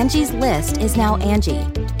 Angie's List is now Angie,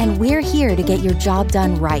 and we're here to get your job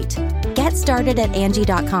done right. Get started at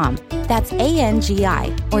Angie.com. That's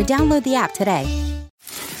ANGI, or download the app today.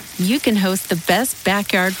 You can host the best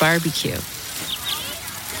backyard barbecue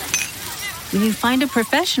when you find a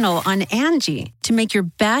professional on Angie to make your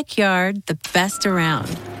backyard the best around.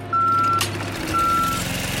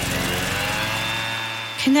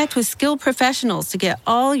 Connect with skilled professionals to get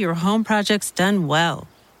all your home projects done well.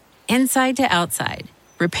 Inside to outside,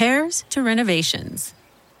 repairs to renovations.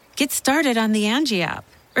 Get started on the Angie app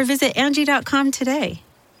or visit Angie.com today.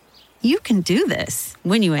 You can do this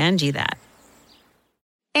when you Angie that.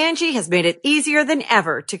 Angie has made it easier than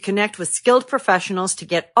ever to connect with skilled professionals to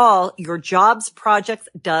get all your jobs projects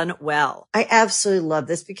done well. I absolutely love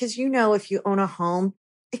this because, if you own a home,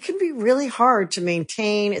 it can be really hard to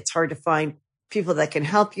maintain. It's hard to find people that can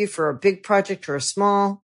help you for a big project or a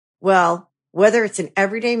small. Well, whether it's in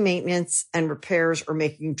everyday maintenance and repairs or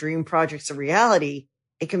making dream projects a reality,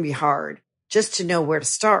 it can be hard just to know where to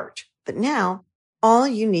start. But now, all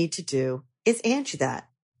you need to do is Angie that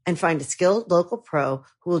and find a skilled local pro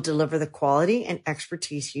who will deliver the quality and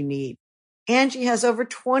expertise you need. Angie has over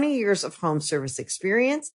 20 years of home service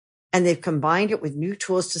experience, and they've combined it with new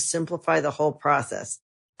tools to simplify the whole process.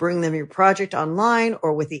 Bring them your project online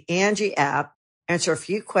or with the Angie app, answer a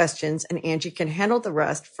few questions, and Angie can handle the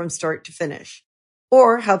rest from start to finish.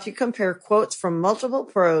 Or help you compare quotes from multiple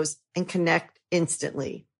pros and connect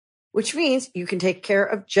instantly, which means you can take care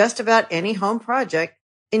of just about any home project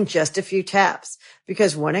in just a few taps.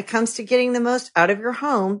 Because when it comes to getting the most out of your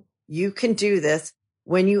home, you can do this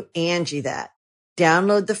when you Angie that.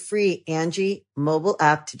 Download the free Angie mobile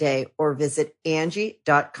app today or visit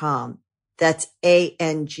Angie.com. That's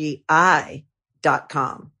ANGI.com.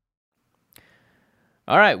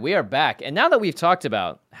 All right, we are back. And now that we've talked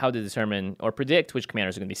about how to determine or predict which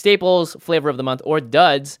commanders are going to be staples, flavor of the month, or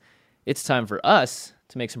duds, it's time for us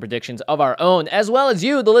to make some predictions of our own, as well as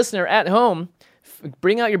you, the listener at home.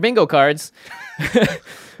 Bring out your bingo cards. We're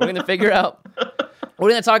going to figure out... We're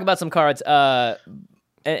going to talk about some cards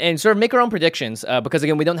and sort of make our own predictions because,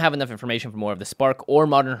 again, we don't have enough information for more of the Spark or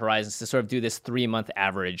Modern Horizons to sort of do this 3-month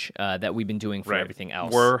average that we've been doing for everything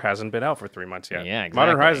else. War hasn't been out for 3 months yet. Yeah, exactly.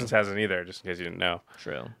 Modern Horizons hasn't either, just in case you didn't know.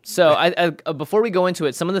 True. So I before we go into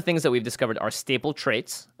it, some of the things that we've discovered are staple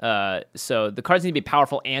traits. So the cards need to be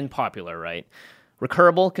powerful and popular, right?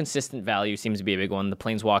 Recurable, consistent value seems to be a big one. The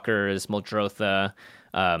Planeswalkers, Muldrotha,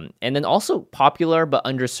 and then also popular but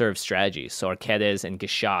underserved strategies. So Arquedes and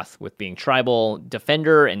Gishath with being tribal,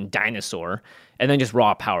 defender, and dinosaur, and then just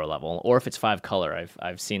raw power level. Or if it's 5 color,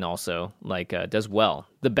 I've seen also does well.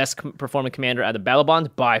 The best performing commander out of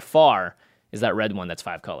Battlebond by far is that red one that's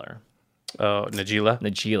 5 color. Najeela?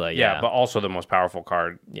 Najeela, yeah. But also the most powerful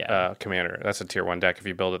card commander. That's a tier 1 deck if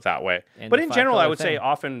you build it that way. And but in general, I would say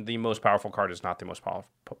often the most powerful card is not the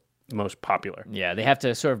most popular. Yeah, they have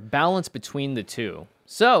to sort of balance between the two.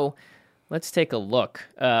 So let's take a look.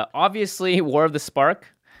 Obviously, War of the Spark,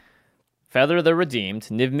 Feather the Redeemed,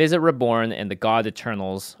 Niv-Mizzet Reborn, and the God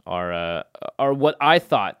Eternals are what I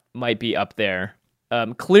thought might be up there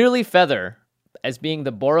Clearly Feather as being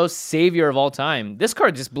the Boros savior of all time. This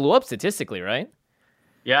card just blew up statistically, right?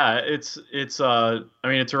 Yeah, it's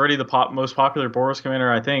already the most popular Boros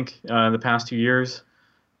commander, I think, in the past 2 years.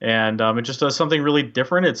 And it just does something really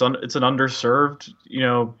different. It's an underserved,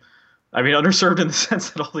 underserved in the sense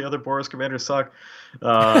that all the other Boros commanders suck.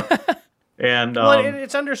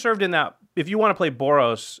 It's underserved in that if you want to play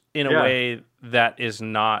Boros in a way that is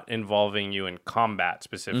not involving you in combat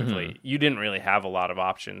specifically, you didn't really have a lot of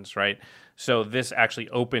options, right? So this actually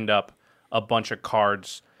opened up a bunch of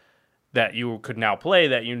cards that you could now play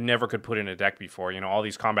that you never could put in a deck before. All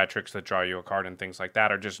these combat tricks that draw you a card and things like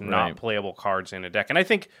that are just not playable cards in a deck. And I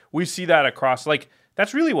think we see that across,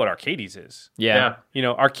 that's really what Arcades is. Yeah.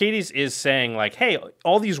 Arcades is saying, hey,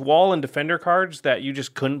 all these wall and defender cards that you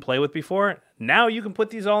just couldn't play with before, now you can put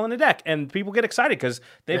these all in a deck. And people get excited because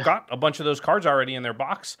they've got a bunch of those cards already in their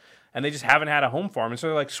box, and they just haven't had a home for them. And so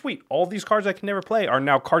they're like, sweet, all these cards I can never play are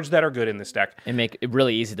now cards that are good in this deck. And make it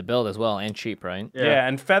really easy to build as well, and cheap, right? Yeah,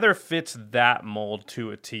 and Feather fits that mold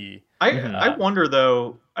to a T. I wonder,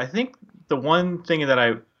 though, I think the one thing that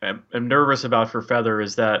I am nervous about for Feather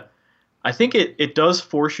is that I think it does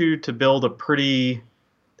force you to build a pretty...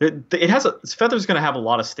 Feather's going to have a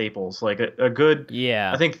lot of staples, like a good...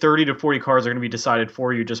 Yeah. I think 30 to 40 cards are going to be decided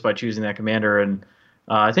for you just by choosing that commander. And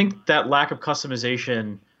I think that lack of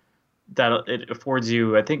customization that it affords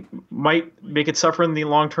you, I think, might make it suffer in the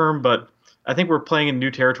long term. But I think we're playing in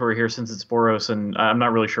new territory here since it's Boros, and I'm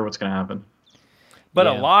not really sure what's going to happen. But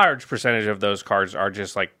a large percentage of those cards are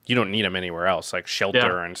just you don't need them anywhere else, like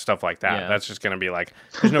Shelter and stuff like that. Yeah. That's just going to be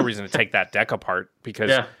there's no reason to take that deck apart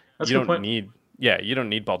because you don't need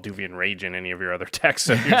Balduvian Rage in any of your other decks.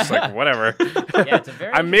 So you're just whatever. It's a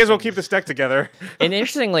very I may as well keep this deck together. And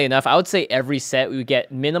interestingly enough, I would say every set we would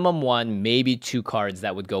get minimum 1, maybe 2 cards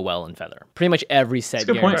that would go well in Feather. Pretty much every set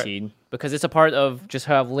guaranteed. Point. Because it's a part of just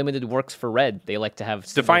how limited works for Red. They like to have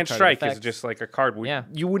Defiant Strike is just a card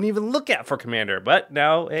you wouldn't even look at for Commander. But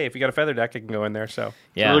now, hey, if you got a Feather deck, it can go in there. So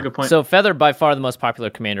yeah, really good point. So Feather, by far the most popular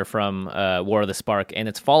commander from War of the Spark, and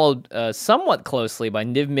it's followed somewhat closely by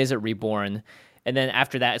Niv Mizzet Reborn. And then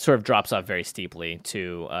after that, it sort of drops off very steeply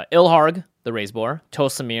to Ilharg, the Razebore,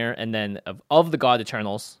 Tosamir, and then of the God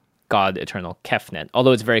Eternal, Kefnet,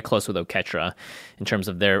 although it's very close with Oketra in terms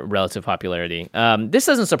of their relative popularity. This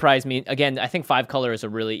doesn't surprise me. Again, I think 5-color is a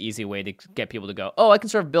really easy way to get people to go, I can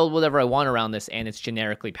sort of build whatever I want around this, and it's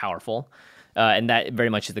generically powerful. And that very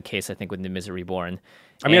much is the case, I think, with Niv Mizzet Reborn.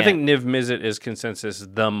 I think Niv Mizzet is consensus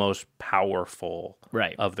the most powerful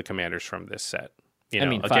of the commanders from this set.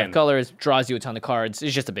 5 colors, draws you a ton of cards.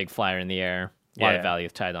 It's just a big flyer in the air. A lot of value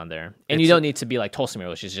tied on there. And you don't need to be like Tolsimir,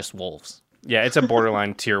 which is just wolves. Yeah, it's a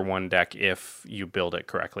borderline tier 1 deck if you build it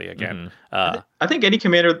correctly again. I think any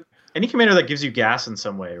commander that gives you gas in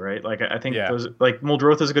some way, right? I think those,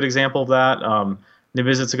 Muldrotha is a good example of that. Niv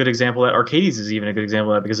Mizzet's a good example of that. Arcades is even a good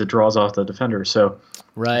example of that because it draws off the defender. So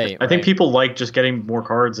I think people like just getting more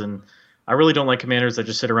cards, and I really don't like commanders that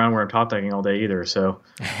just sit around where I'm top decking all day either. So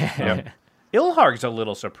Ilharg's a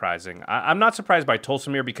little surprising. I'm not surprised by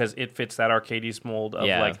Tolsimir because it fits that Arcades mold of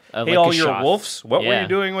hey, all your wolves, what were you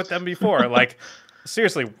doing with them before?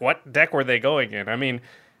 Seriously, what deck were they going in? I mean,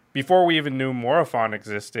 before we even knew Morophon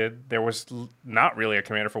existed, there was not really a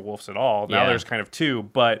commander for wolves at all. Now there's kind of 2,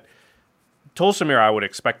 but Tolsimir I would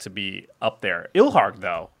expect to be up there. Ilharg,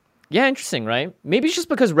 though. Yeah, interesting, right? Maybe it's just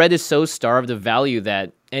because Red is so starved of value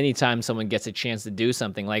that anytime someone gets a chance to do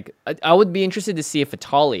something, I would be interested to see if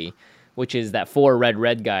Atali, which is that 4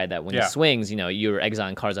 red guy that when he swings, you're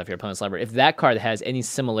exiling cards off your opponent's library. If that card has any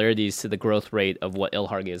similarities to the growth rate of what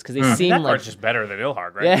Ilharg is, because they seem that card's just better than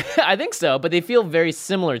Ilharg, right? Yeah, I think so, but they feel very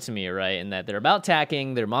similar to me, right? In that they're about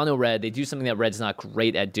tacking, they're mono red, they do something that Red's not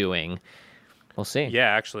great at doing. We'll see. Yeah,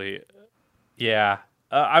 actually,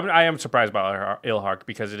 I am surprised by Ilharg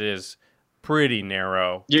because it is pretty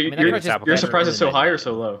narrow. You're surprised it's so high or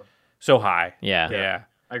so low? So high. Yeah.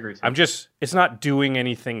 I agree. It's not doing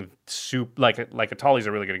anything like Atali's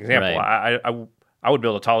a really good example. Right. I would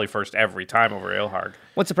build Atali first every time over Ilharg.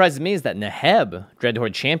 What surprises me is that Neheb,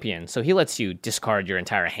 Dreadhorde Champion, so he lets you discard your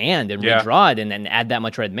entire hand and redraw it and then add that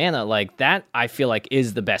much red mana. That, I feel like,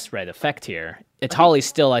 is the best red effect here. Atali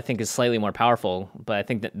still, I think, is slightly more powerful, but I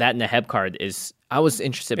think that Neheb card is... I was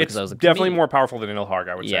interested because I was like... definitely more powerful than Ilharg,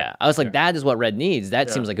 I would say. Yeah, I was like, that is what Red needs. That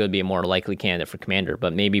seems like it would be a more likely candidate for Commander,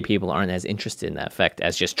 but maybe people aren't as interested in that effect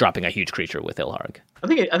as just dropping a huge creature with Ilharg. I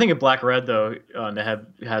think in Black-Red, though,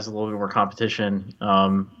 Neheb has a little bit more competition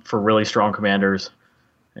for really strong commanders.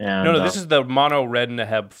 And, no, this is the mono red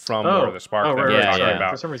Neheb from Lord of the Spark that we're talking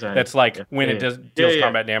about. For some reason, that's like when it deals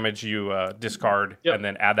combat damage, you discard and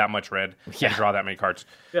then add that much red and draw that many cards.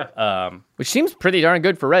 Yeah, which seems pretty darn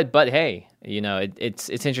good for red. But hey,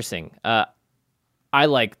 it's interesting. I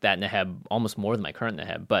like that Neheb almost more than my current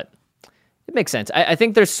Neheb, but it makes sense. I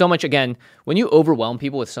think there's so much, again, when you overwhelm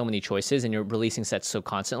people with so many choices and you're releasing sets so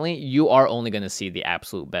constantly, you are only going to see the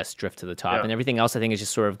absolute best drift to the top. And everything else, I think, is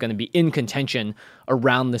just sort of going to be in contention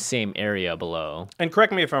around the same area below. And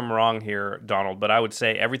correct me if I'm wrong here, Donald, but I would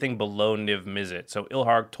say everything below Niv Mizzet. So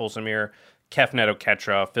Ilharg, Tolsimir, Kefnet,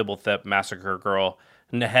 Oketra, Fibblethep, Massacre Girl,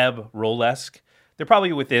 Neheb, Rolesk, they're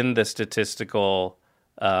probably within the statistical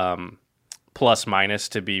plus minus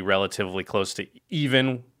to be relatively close to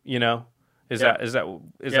even, Is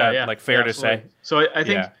that like fair to say? So I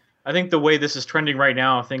think the way this is trending right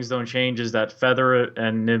now, if things don't change, is that Feather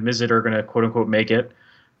and Niv Mizzet are going to quote unquote make it,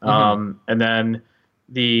 and then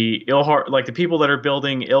the Ilharg, like the people that are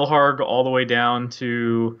building Ilharg all the way down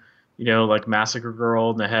to like Massacre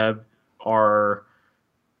Girl, Neheb are.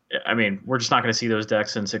 I mean, we're just not going to see those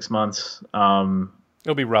decks in 6 months.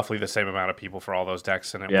 It'll be roughly the same amount of people for all those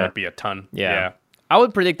decks, and it won't be a ton. Yeah. I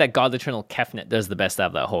would predict that God Eternal Kefnet does the best out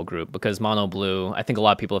of that whole group because mono blue, I think a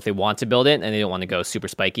lot of people, if they want to build it and they don't want to go super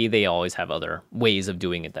spiky, they always have other ways of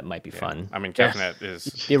doing it that might be fun. I mean, Kefnet is...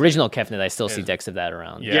 The original Kefnet, I still see decks of that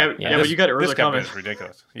around. Yeah, but you got Urza coming. This Kefnet is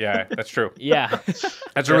ridiculous. Yeah, that's true. Yeah.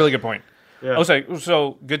 That's a really good point. Yeah. Oh,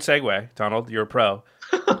 so good segue, Donald. You're a pro.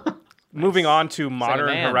 Moving on to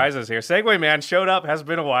Modern Horizons here. Segway Man showed up. Has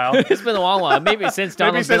been a while. It's been a while. Maybe since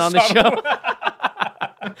Donald's been on the show.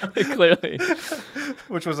 Clearly.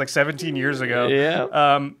 Which was like 17 years ago.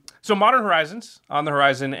 Yeah. So Modern Horizons on the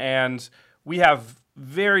horizon, and we have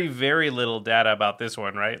very, very little data about this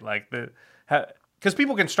one, right? Like because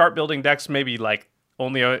people can start building decks maybe like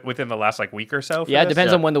only within the last like week or so. Yeah, it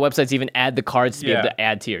depends on when the websites even add the cards to be able to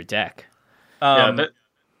add to your deck.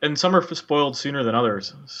 And some are spoiled sooner than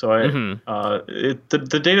others. So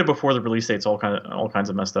the data before the release date's all kinds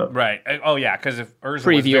of messed up. Right. Oh yeah, because if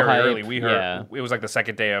Urza was very early, we heard it was like the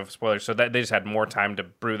second day of spoilers, so that they just had more time to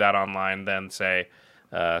brew that online than say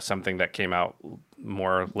something that came out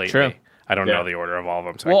more lately. True. I don't know the order of all of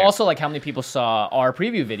them. So also like how many people saw our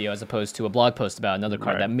preview video as opposed to a blog post about another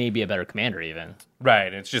card that may be a better commander even.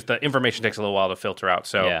 Right. It's just the information takes a little while to filter out.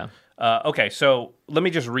 So okay, so let me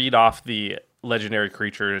just read off the legendary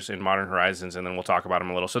creatures in Modern Horizons, and then we'll talk about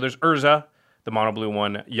them a little. So there's Urza, the mono blue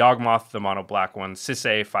one, Yawgmoth, the mono black one,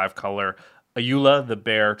 Sisay, 5-color, Ayula, the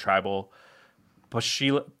bear tribal,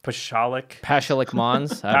 Pashalik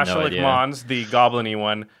Mons, Mons, the goblin-y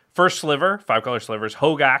one, First Sliver, 5-color slivers,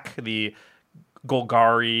 Hogak, the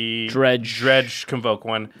Golgari Dredge Convoke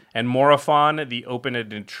one, and Morophon, the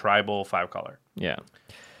open-ended tribal 5-color. Yeah.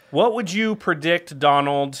 What would you predict,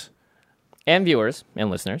 Donald? And viewers and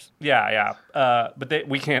listeners. Yeah. But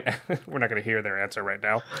we can't. We're not going to hear their answer right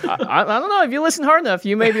now. I don't know. If you listen hard enough,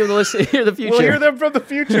 you may be able to hear the future. We'll hear them from the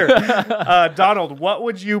future. Donald, what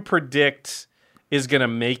would you predict is going to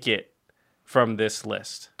make it from this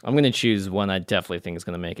list? I'm going to choose one I definitely think is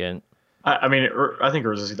going to make it. I mean, I think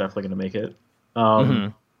Urza is definitely going to make it.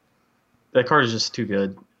 That card is just too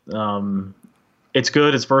good. It's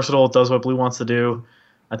good. It's versatile. It does what Blue wants to do.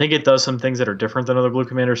 I think it does some things that are different than other blue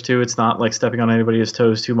commanders too. It's not like stepping on anybody's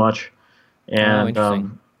toes too much, and I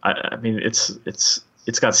mean it's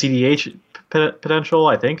got CDH potential.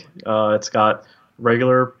 I think it's got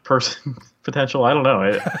regular person potential. I don't know.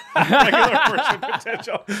 Regular person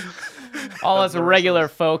potential. All us regular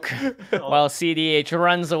folk, while CDH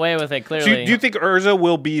runs away with it. Clearly, do you think Urza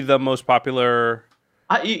will be the most popular?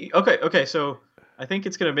 Okay. So I think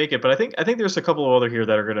it's going to make it, but I think there's a couple of other here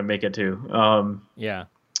that are going to make it too.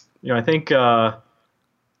 I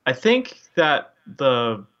think that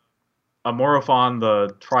the Morophon,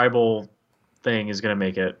 the tribal thing, is going to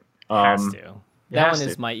make it. Has to. That one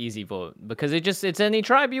is my easy vote because it's any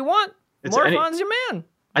tribe you want. Morophon's your man.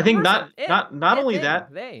 I think not only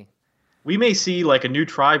that. We may see like a new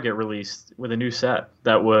tribe get released with a new set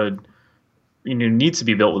that would needs to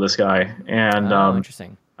be built with this guy. And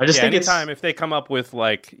interesting. I just think anytime if they come up with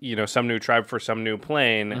like some new tribe for some new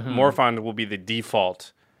plane, Morophon will be the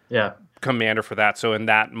default commander for that. So in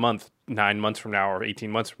that month, 9 months from now or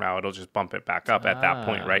 18 months from now, it'll just bump it back up at that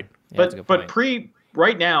point, right? Yeah, but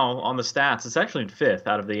right now on the stats, it's actually in 5th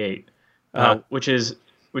out of the 8, which is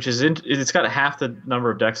it's got half the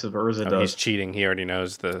number of decks of Urza does. He's cheating. He already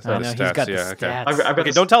knows the stats. He's got the stats.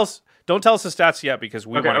 Okay. Don't tell us the stats yet because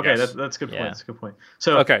we want to guess. That's a good point. That's a good point.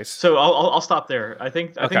 So so I'll stop there. I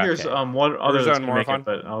think there's one other that's going to make it,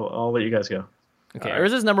 but I'll let you guys go. Okay,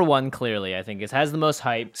 Urza's number 1, clearly, I think. It has the most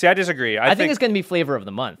hype. See, I disagree. I think it's going to be flavor of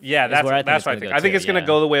the month. Yeah, that's what I think. I think it's going to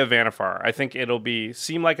go the way of Vannifar. I think it'll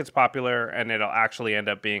seem like it's popular, and it'll actually end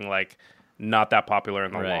up being like not that popular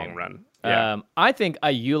in the long run. Yeah. I think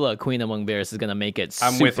Ayula, Queen Among Bears, is going to make it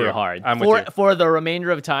super hard. I'm with you. For the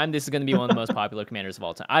remainder of time, this is going to be one of the most popular commanders of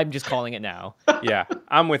all time. I'm just calling it now. Yeah,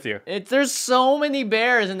 I'm with you. There's so many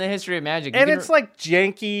bears in the history of Magic. And it's like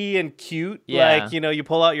janky and cute. Yeah. Like, you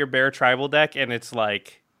pull out your bear tribal deck, and it's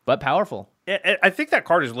like... But powerful. I think that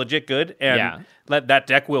card is legit good, and that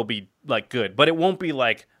deck will be like good. But it won't be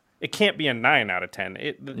like... It can't be a 9 out of 10.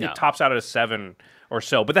 It tops out at a 7 or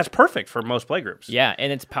so, but that's perfect for most playgroups. Yeah,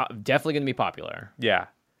 and it's definitely going to be popular. Yeah,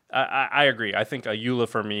 I agree. I think Ayula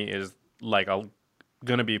for me is like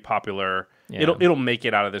going to be popular. Yeah. It'll make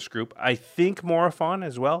it out of this group. I think Morophon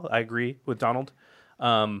as well. I agree with Donald.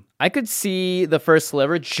 I could see the first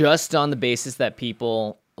sliver just on the basis that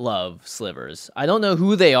people love slivers. I don't know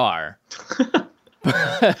who they are.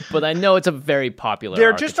 But I know it's a very popular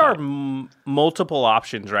There archetype. just are multiple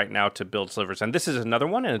options right now to build slivers, and this is another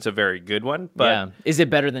one, and it's a very good one. But is it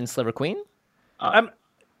better than Sliver Queen?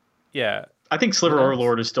 Yeah. I think Sliver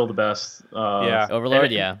Overlord is still the best.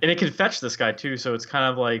 Overlord, and it can fetch this guy too, so it's kind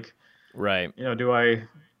of like, right? Do I?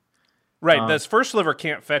 Right, this first sliver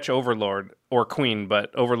can't fetch Overlord or Queen,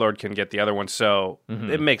 but Overlord can get the other one, so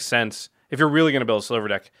it makes sense. If you're really going to build a sliver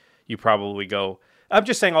deck, you probably go... I'm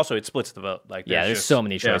just saying also it splits the vote. Like there's so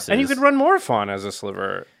many choices. And you could run Morophon as a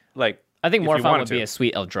sliver. Like I think Morophon would be a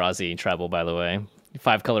sweet Eldrazi tribal, by the way.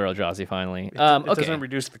 5-color Eldrazi, finally. It doesn't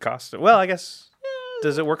reduce the cost. Well, I guess...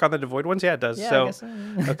 Does it work on the Devoid ones? Yeah, it does. Yeah, so, I guess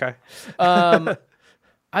so. Okay.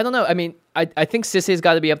 I don't know. I mean, I think Sisay's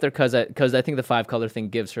got to be up there because I think the 5-color thing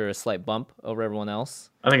gives her a slight bump over everyone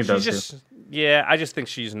else. I think it does too. Yeah, I just think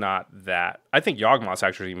she's not that. I think Yawgmoth's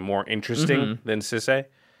actually more interesting than Sisay.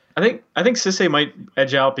 I think Sisay might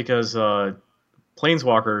edge out because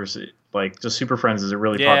Planeswalkers, like just Super Friends, is a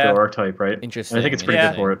really popular archetype, right? Interesting. And I think it's pretty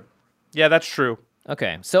good for it. Yeah, that's true.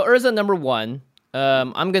 Okay, so Urza number 1.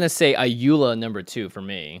 I'm gonna say Ayula number 2 for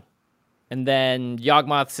me, and then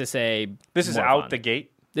Yawgmoth, Sisay. This is out the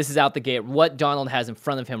gate. This is out the gate. What Donald has in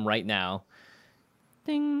front of him right now.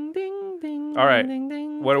 Ding ding ding. All right. Ding,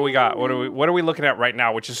 ding, what do we got? What are we looking at right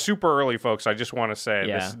now? Which is super early, folks. I just want to say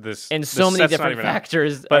this. And so many different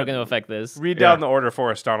factors are going to affect this. Read down the order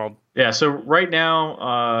for us, Donald. Yeah. So right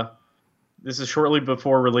now, this is shortly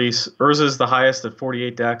before release. Urza is the highest at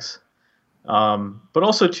 48 decks, but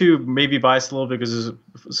also too maybe biased a little bit because it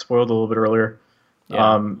was spoiled a little bit earlier.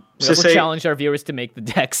 Yeah. We also challenged our viewers to make the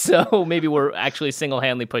deck, so maybe we're actually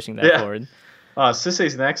single-handedly pushing that forward.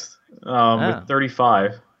 Sisay's next with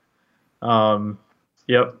 35.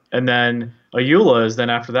 Yep. And then Ayula is then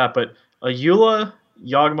after that. But Ayula,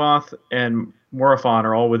 Yawgmoth, and Morophon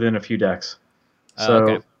are all within a few decks.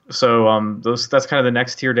 So that's kind of the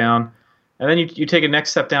next tier down. And then you take a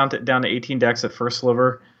next step down to 18 decks at first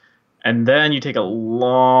sliver. And then you take a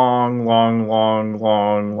long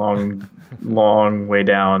way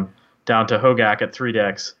down to Hogak at 3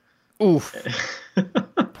 decks. Oof.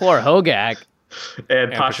 Poor Hogak.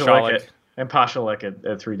 And Pashalek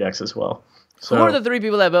at 3 decks as well. So, who are the 3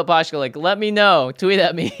 people that built Pashalek? Let me know. Tweet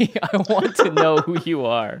at me. I want to know who you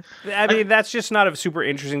are. I mean, that's just not a super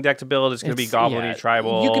interesting deck to build. It's going to be Goblin-y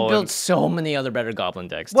tribal. You could build so many other better Goblin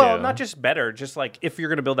decks, Well, not just better. Just like if you're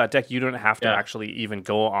going to build that deck, you don't have to actually even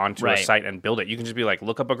go onto a site and build it. You can just be like,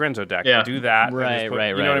 look up a Grenzo deck, do that. Right. You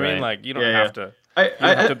know what I mean? Like, you don't have to. I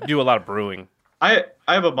have to do a lot of brewing. I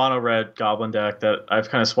have a mono red Goblin deck that I've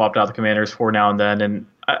kind of swapped out the commanders for now and then, and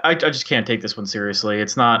I just can't take this one seriously.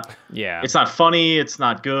 It's not. Yeah. It's not funny. It's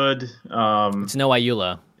not good. It's no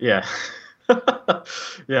Ayula. Yeah.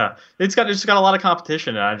 Yeah. It's got a lot of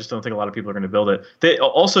competition, and I just don't think a lot of people are going to build it.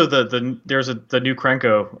 Also there's the new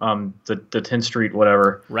Krenko, the 10th Street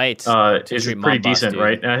whatever. Right. Is pretty decent,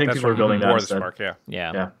 right? And I think people are building that instead. Spark,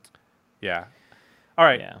 Yeah. All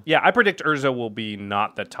right. Yeah. I predict Urza will be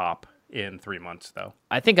not the top in 3 months, though.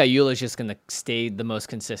 I think Ayula is just going to stay the most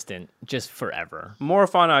consistent just forever.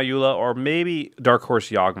 Morophon Ayula, or maybe Dark Horse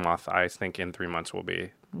Yawgmoth, I think in 3 months will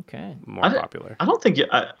be more popular. I don't think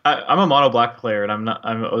I'm a mono black player, and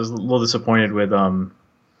I was a little disappointed with Yawgmoth.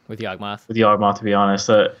 With Yawgmoth, to be honest.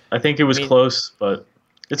 I think it was close, but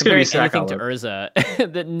it's going to be stack anything to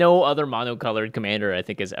Urza that no other monocolored commander I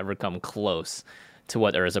think has ever come close to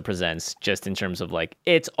what Urza presents, just in terms of like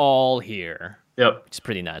it's all here. Yep, which is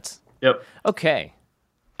pretty nuts. Yep. Okay.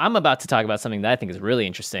 I'm about to talk about something that I think is really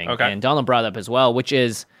interesting. Okay. And Donald brought up as well, which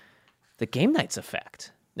is the Game Nights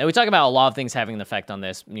effect. Now, we talk about a lot of things having an effect on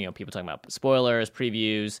this. You know, people talking about spoilers,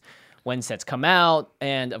 previews, when sets come out.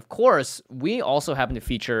 And, of course, we also happen to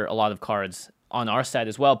feature a lot of cards on our side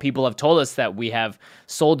as well. People have told us that we have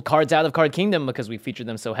sold cards out of Card Kingdom because we featured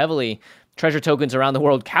them so heavily. Treasure tokens around the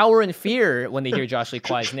world cower in fear when they hear Josh Lee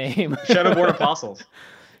Kwai's name. Shadowborn Apostles.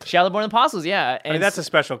 Shadowborn Apostles, yeah. And I mean, that's a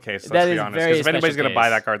special case, let's be honest. Because if anybody's going to buy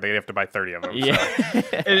that card, they have to buy 30 of them.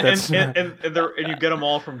 Yeah. So. and you get them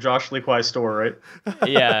all from Josh Lee Kwai's store, right?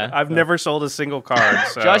 Yeah. I've never sold a single card.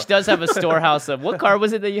 So. Josh does have a storehouse of... What card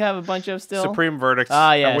was it that you have a bunch of still? Supreme Verdicts.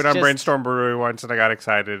 Ah, yeah. I went on Brainstorm Brewery once and I got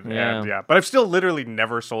excited. Yeah. And but I've still literally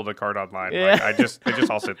never sold a card online. Yeah. Like, they just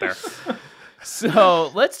all sit there.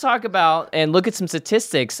 So let's talk about and look at some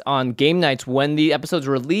statistics on game nights when the episode's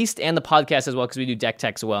released and the podcast as well, because we do deck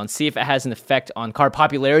tech as well, and see if it has an effect on card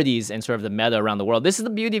popularities and sort of the meta around the world. This is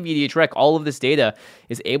the beauty of EDH Rec. All of this data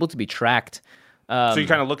is able to be tracked. So you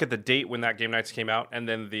kind of look at the date when that game nights came out and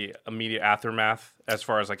then the immediate aftermath as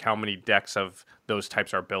far as like how many decks of those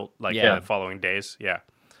types are built like in the following days. Yeah.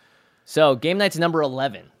 So game nights number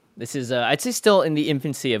 11. This is, I'd say, still in the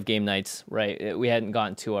infancy of game nights, right? We hadn't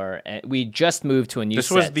gotten to our... We just moved to a new set.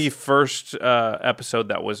 This was the first episode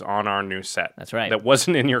that was on our new set. That's right. That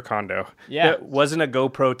wasn't in your condo. Yeah. It wasn't a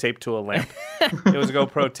GoPro taped to a lamp. It was a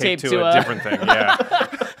GoPro taped to a different thing. Yeah.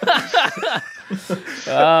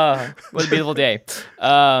 What a beautiful day.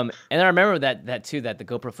 And I remember that the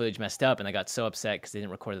GoPro footage messed up, and I got so upset because they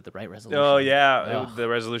didn't record at the right resolution. Oh, yeah. The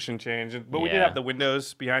resolution changed. But we did have the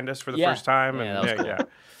windows behind us for the first time. Yeah, and that was cool.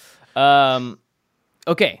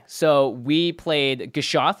 Okay, so we played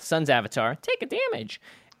Gashoth, Sun's Avatar, Take a Damage,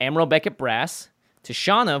 Admiral Beckett Brass,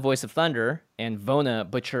 Tishana, Voice of Thunder, and Vona,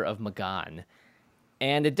 Butcher of Magan.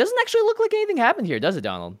 And it doesn't actually look like anything happened here, does it,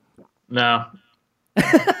 Donald? No.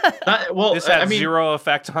 This had zero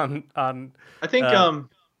effect on. I think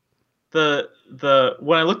the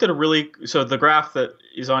when I looked at the graph that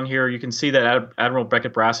is on here, you can see that Admiral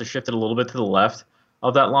Beckett Brass has shifted a little bit to the left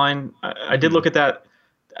of that line. I did look at that.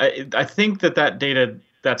 I think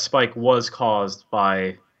that spike was caused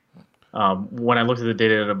by when I looked at the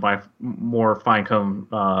data at my more fine comb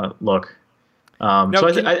look.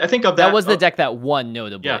 I think of that. That was the deck that won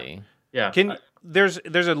notably. Yeah. There's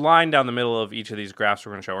a line down the middle of each of these graphs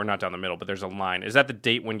we're going to show, or not down the middle, but there's a line. Is that the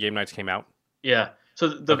date when Game Nights came out? Yeah. So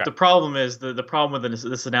the problem is the problem with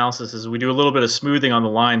this analysis is we do a little bit of smoothing on the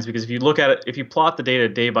lines, because if you look at it, if you plot the data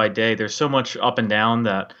day by day, there's so much up and down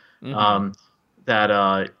that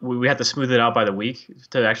we have to smooth it out by the week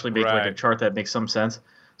to actually make like a chart that makes some sense.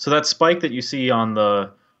 So that spike that you see on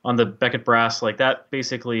the Beckett Brass, like that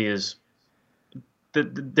basically is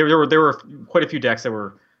there were quite a few decks that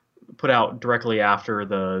were put out directly after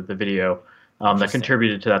the video that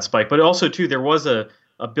contributed to that spike. But also too, there was a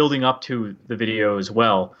building up to the video as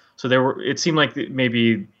well. So it seemed like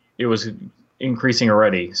maybe it was increasing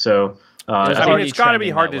already. So it's got to be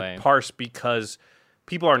hard to parse because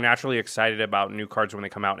people are naturally excited about new cards when they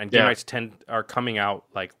come out, and game nights are coming out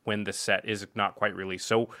like when the set is not quite released.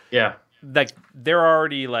 So like they're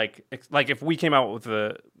already like if we came out with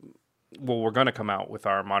we're going to come out with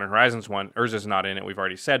our Modern Horizons one. Urza's not in it, we've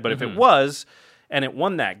already said. But if it was, and it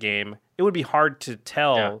won that game, it would be hard to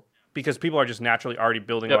tell because people are just naturally already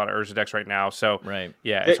building a lot of Urza decks right now. So,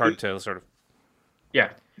 it's hard to sort of... Yeah,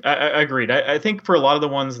 I agreed. I think for a lot of the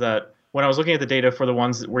ones that... When I was looking at the data for the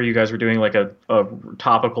ones where you guys were doing like a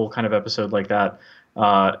topical kind of episode like that,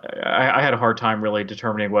 I had a hard time really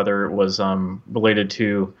determining whether it was related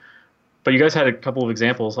to... But you guys had a couple of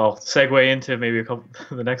examples. I'll segue into maybe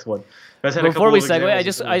the next one. Before we segue, I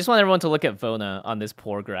just want everyone to look at Vona on this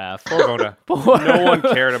poor graph. Poor Vona. No one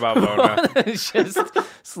cared about Vona. It's just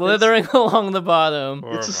slithering along the bottom.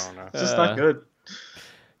 Poor Vona. It's just not good.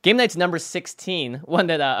 Game Night's number 16, one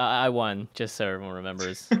that I won, just so everyone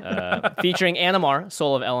remembers, featuring Animar,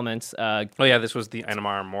 Soul of Elements. This was the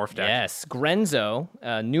Animar Morph deck. Yes, Grenzo,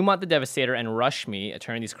 Numont the Devastator, and Rushme,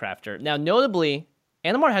 Eternity's Crafter. Now, notably,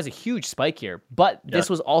 Animar has a huge spike here, but this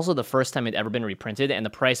was also the first time it ever been reprinted, and the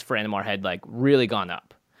price for Animar had like really gone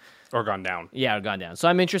up. Or gone down. Yeah, or gone down. So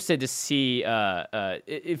I'm interested to see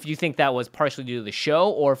if you think that was partially due to the show,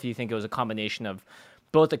 or if you think it was a combination of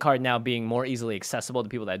both the card now being more easily accessible to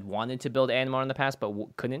people that wanted to build Animar in the past but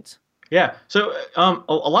couldn't. Yeah. So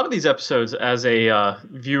a lot of these episodes, as a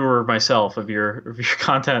viewer myself of your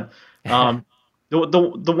content,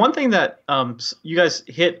 the one thing that you guys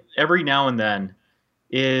hit every now and then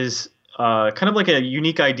is kind of like a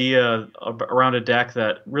unique idea around a deck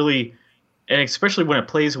that really, and especially when it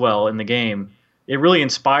plays well in the game, it really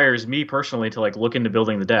inspires me personally to like look into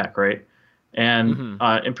building the deck, right? And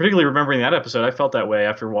and particularly remembering that episode, I felt that way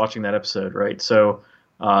after watching that episode, right? So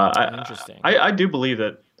interesting. I do believe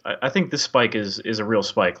that I think this spike is a real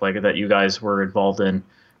spike, like that you guys were involved in.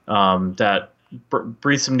 That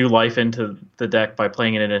breathe some new life into the deck by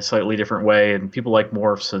playing it in a slightly different way, and people like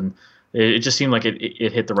morphs, and it just seemed like it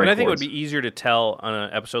hit the right. And I think chords. it would be easier to tell on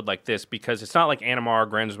an episode like this because it's not like Animar,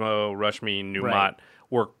 Grensmo, Rushme, Numat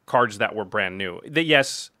were cards that were brand new.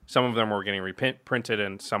 Yes, some of them were getting reprinted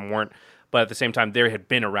and some weren't, but at the same time, they had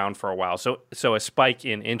been around for a while. So a spike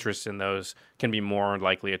in interest in those can be more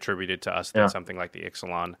likely attributed to us than something like the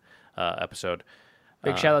Ixalan episode.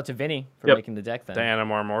 Big shout out to Vinny for making the deck then. The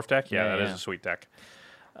Animar Morph deck? Yeah, that is a sweet deck.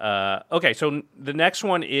 Okay, so the next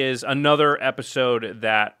one is another episode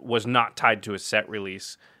that was not tied to a set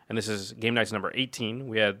release, and this is Game Nights number 18.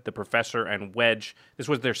 We had the Professor and Wedge. This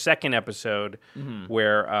was their second episode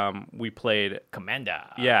where we played Commander.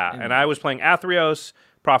 Yeah, and I was playing Athreos,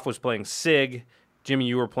 Prof was playing Sig, Jimmy,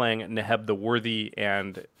 you were playing Neheb the Worthy,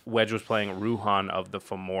 and Wedge was playing Ruhan of the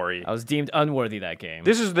Fomori. I was deemed unworthy that game.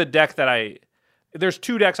 This is the deck that there's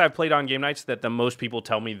 2 decks I've played on Game Nights that the most people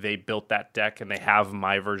tell me they built that deck and they have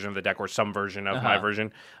my version of the deck or some version of my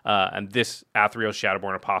version. And this Athreos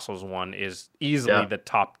Shadowborn Apostles one is easily the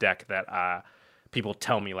top deck that people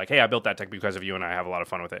tell me, like, hey, I built that deck because of you and I have a lot of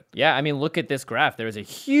fun with it. Yeah, I mean, look at this graph. There was a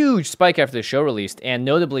huge spike after the show released. And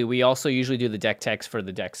notably, we also usually do the deck techs for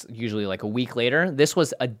the decks usually like a week later. This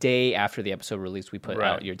was a day after the episode released. We put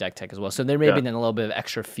out your deck tech as well. So there may have been a little bit of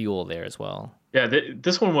extra fuel there as well. Yeah,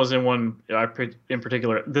 this one was in one in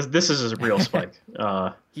particular. This is a real spike.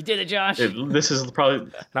 You did it, Josh. This is probably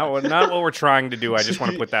not what we're trying to do. I just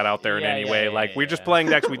want to put that out there in any way. We're just playing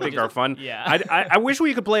decks we think are fun. Yeah. I wish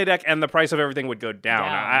we could play a deck and the price of everything would go down.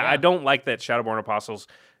 I don't like that Shadowborn Apostles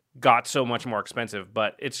got so much more expensive,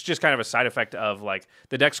 but it's just kind of a side effect of like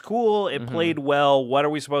the deck's cool, it played well. What are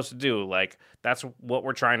we supposed to do? Like that's what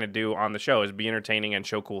we're trying to do on the show is be entertaining and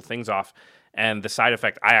show cool things off. And the side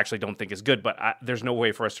effect, I actually don't think is good, but there's no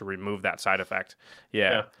way for us to remove that side effect.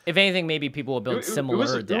 Yeah. If anything, maybe people will build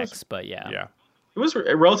similar decks, but yeah. It was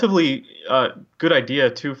a relatively good idea,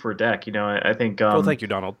 too, for a deck. You know, I think... thank you,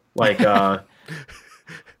 Donald. Like, I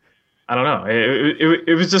don't know.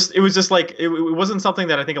 It was just like... It wasn't something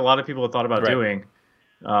that I think a lot of people had thought about doing.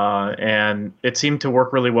 And it seemed to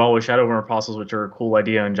work really well with Shadowborn Apostles, which are a cool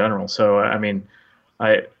idea in general. So, I mean...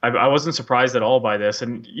 I wasn't surprised at all by this,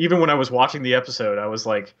 and even when I was watching the episode, I was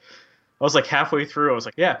like halfway through. I was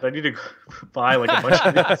like, yeah, I need to buy like a bunch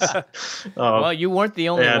of these. Well, you weren't the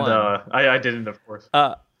only one. And I didn't, of course.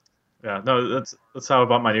 Yeah, no, that's how I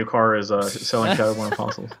bought my new car is selling Shadowborn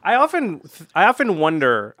Apostles. I often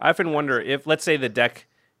wonder if, let's say, the deck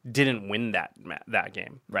didn't win that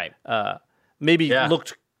game, right? Maybe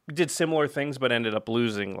did similar things but ended up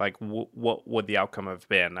losing, like what would the outcome have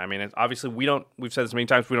been? I mean, obviously we've said this many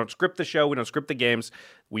times, we don't script the show, we don't script the games,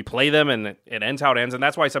 we play them and it ends how it ends, and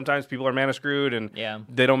that's why sometimes people are mana screwed and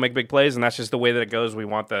they don't make big plays, and that's just the way that it goes. We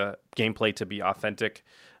want the gameplay to be authentic.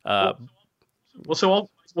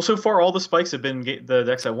 So far, all the spikes have been the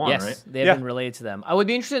decks I won, right? Yes, they've been related to them. I would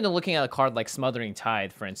be interested in looking at a card like Smothering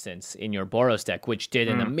Tide, for instance, in your Boros deck, which did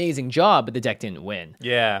an amazing job, but the deck didn't win.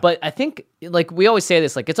 Yeah. But I think, like, we always say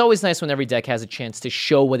this, like, it's always nice when every deck has a chance to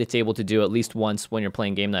show what it's able to do at least once when you're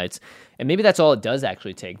playing Game Nights. And maybe that's all it does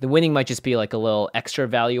actually take. The winning might just be, like, a little extra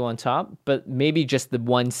value on top, but maybe just the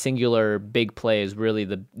one singular big play is really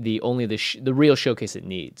the real showcase it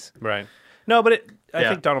needs. Right. No, but I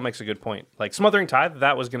think Donald makes a good point. Like Smothering Tide,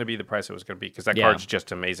 that was going to be the price it was going to be because that card's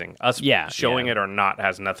just amazing. Us showing it or not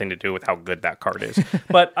has nothing to do with how good that card is.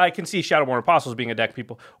 But I can see Shadowborn Apostles being a deck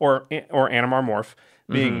people or Animar Morph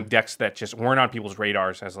being decks that just weren't on people's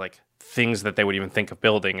radars as like things that they would even think of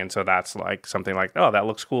building, and so that's like something like, oh, that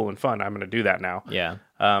looks cool and fun. I'm going to do that now. Yeah.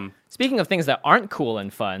 Speaking of things that aren't cool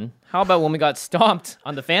and fun, how about when we got stomped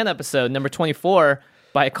on the fan episode number 24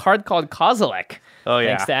 by a card called Kozilek? Oh,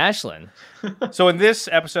 yeah. Thanks to Ashlyn. So in this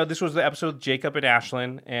episode, this was the episode with Jacob and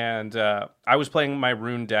Ashlyn, and I was playing my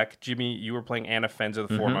Rune deck. Jimmy, you were playing Anna Fenza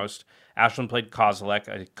the Foremost. Ashlyn played Kozilek,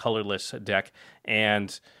 a colorless deck,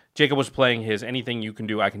 and Jacob was playing his Anything You Can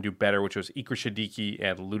Do, I Can Do Better, which was Ikra Shadiki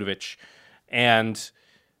and Ludovic. And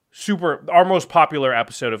our most popular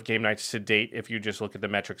episode of Game Nights to date, if you just look at the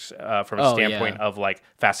metrics from a standpoint of like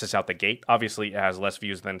fastest out the gate. Obviously, it has less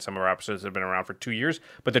views than some of our episodes that have been around for 2 years,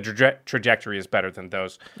 but the trajectory is better than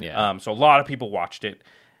those. Yeah. So a lot of people watched it.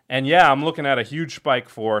 And I'm looking at a huge spike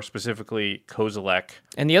for specifically Kozilek.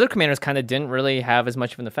 And the other commanders kind of didn't really have as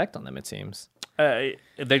much of an effect on them, it seems. They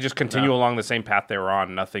just continue along the same path they were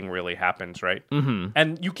on. Nothing really happens, right? Mm-hmm.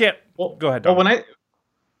 And you can't... go ahead, Don. Well,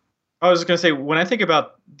 I was going to say, when I think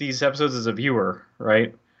about these episodes as a viewer,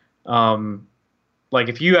 right? Like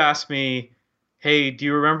if you ask me, hey, do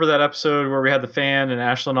you remember that episode where we had the fan and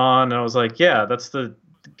Ashlyn on? And I was like, yeah, that's the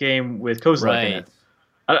game with Kozilek in it.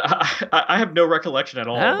 I have no recollection at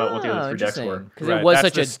all about what the other 3 decks were. Because it was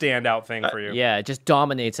That's such a standout thing for you. Yeah, it just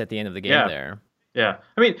dominates at the end of the game there. Yeah,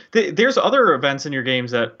 I mean, there's other events in your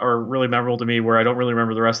games that are really memorable to me where I don't really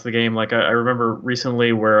remember the rest of the game. Like I remember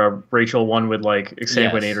recently where Rachel won with like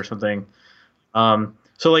Exsanguinate or something.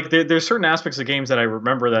 So like there's certain aspects of games that I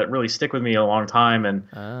remember that really stick with me a long time, and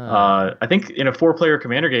I think in a 4-player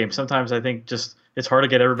Commander game, sometimes I think just it's hard to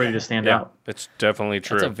get everybody to stand out. It's definitely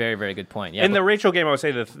true. That's a very, very good point. Yeah, in the Rachel game, I would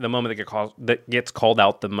say the moment that gets called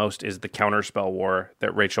out the most is the counterspell war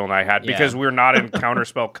that Rachel and I had because we're not in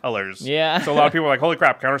counterspell colors. Yeah, so a lot of people are like, "Holy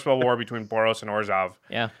crap, counterspell war between Boros and Orzhov."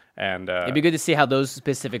 Yeah, and it'd be good to see how those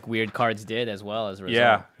specific weird cards did as well as a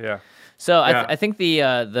result. Yeah. So I think the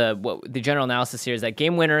general analysis here is that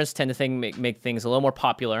game winners tend to make things a little more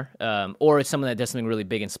popular, or it's someone that does something really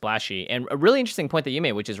big and splashy. And a really interesting point that you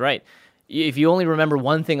made, which is right. If you only remember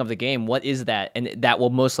one thing of the game, what is that? And that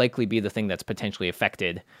will most likely be the thing that's potentially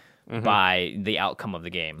affected by the outcome of the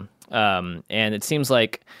game. And it seems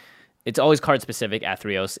like it's always card specific.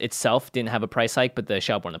 Athreos itself didn't have a price hike, but the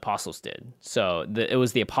Shadowborn Apostles did. So it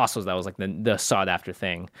was the Apostles that was like the sought after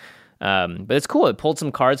thing. But it's cool. It pulled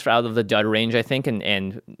some cards out of the dud range, I think,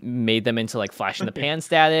 and made them into like flash in the pan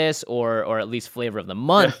status or at least flavor of the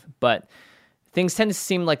month. Yeah. But things tend to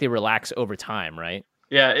seem like they relax over time, right?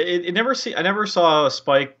 Yeah, I never saw a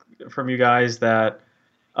spike from you guys that,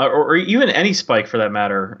 or even any spike for that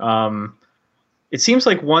matter. It seems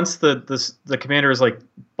like once the commander is like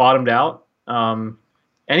bottomed out,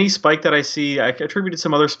 any spike that I see, I attributed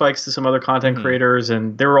some other spikes to some other content creators,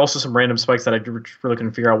 and there were also some random spikes that I really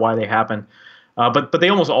couldn't figure out why they happened. But they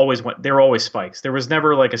almost always they were always spikes. There was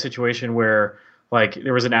never like a situation where like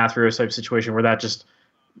there was an Athreos type situation where that just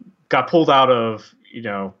got pulled out of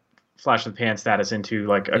flash in the pan status into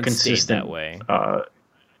like a consistent that way.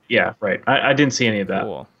 Yeah, right. I didn't see any of that.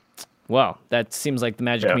 Cool. Well, that seems like the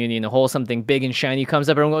Magic community in a whole. Something big and shiny comes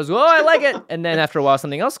up, everyone goes, "Oh, I like it!" And then after a while,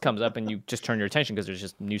 something else comes up, and you just turn your attention because there's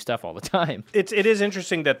just new stuff all the time. It is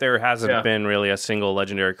interesting that there hasn't been really a single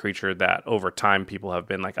legendary creature that over time people have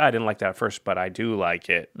been like, I didn't like that at first, but I do like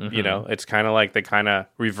it. It's kind of like they kind of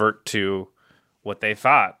revert to what they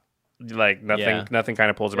thought. Like nothing kind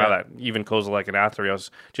of pulls them out of that. Even Kozilek and Athreos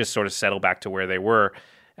just sort of settle back to where they were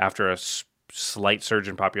after a slight surge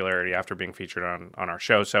in popularity after being featured on our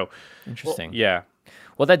show. So interesting.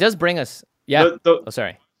 Well, that does bring us. Yeah.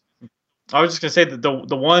 Sorry. I was just gonna say that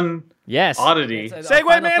the one oddity.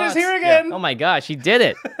 Segway Man is here again. Yeah. Oh my gosh, he did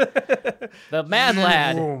it. The Mad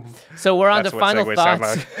Lad. So we're on to final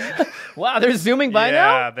thoughts. Wow, they're zooming by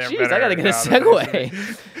now? Jeez, I gotta get a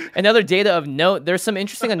segue. Another data of note, there's some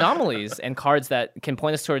interesting anomalies and cards that can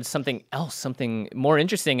point us towards something else, something more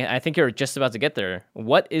interesting. I think you're just about to get there.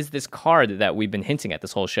 What is this card that we've been hinting at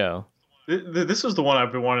this whole show? This was the one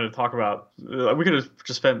I've been wanting to talk about. We could have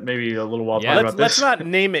just spent maybe a little while talking about this. Let's not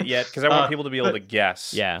name it yet because I want people to be able to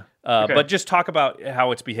guess. Yeah. Okay. But just talk about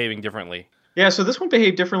how it's behaving differently. Yeah, so this one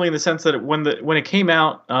behaved differently in the sense that when it came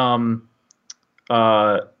out,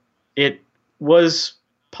 it was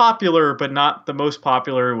popular, but not the most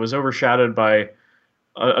popular. It was overshadowed by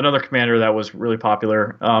another commander that was really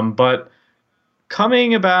popular. But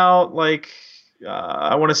coming about,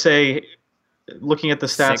 I want to say, looking at the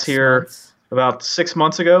stats here, about 6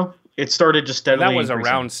 months ago, it started just steadily and that was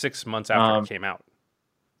increasing. Around 6 months after it came out.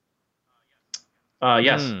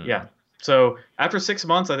 Yes, yeah. So after 6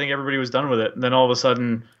 months, I think everybody was done with it. And then all of a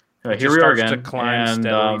sudden, here we are again. To climb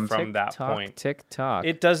steadily from that point. Tick-tock.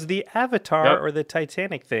 It does the Avatar or the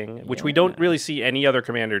Titanic thing, which we don't really see any other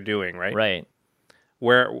commander doing, right? Right.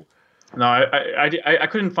 Where... No, I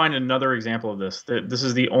couldn't find another example of this. This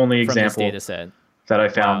is the only from example this data set that I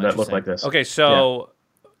found that looked like this. Okay, so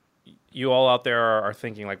you all out there are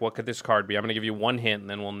thinking, like, what could this card be? I'm going to give you one hint, and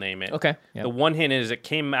then we'll name it. Okay. Yep. The one hint is it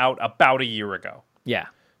came out about a year ago. Yeah.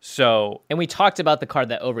 So... And we talked about the card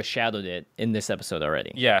that overshadowed it in this episode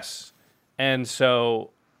already. Yes. And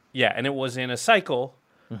so, and it was in a cycle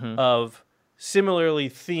of similarly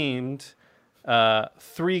themed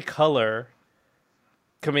 3-color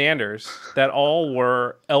commanders that all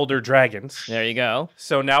were Elder Dragons. There you go.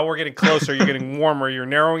 So now we're getting closer. You're getting warmer. You're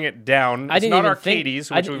narrowing it down. It's not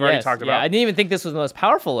Arcades, which we've already talked about. I didn't even think this was the most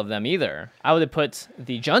powerful of them either. I would have put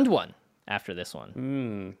the Jund one after this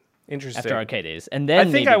one. Interesting. After Arcades. And then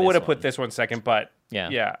I think I would have put this one second, but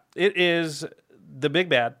yeah. It is the big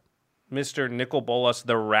bad, Mr. Nicol Bolas,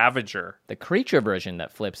 the Ravager. The creature version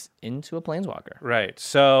that flips into a Planeswalker. Right.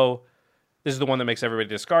 So... This is the one that makes everybody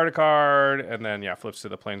discard a card, and then, flips to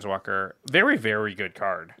the Planeswalker. Very, very good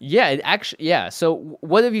card. Yeah, it actually, So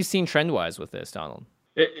what have you seen trend-wise with this, Donald?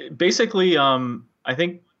 Basically, I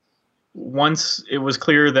think once it was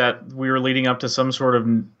clear that we were leading up to some sort of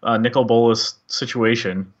Nicol Bolas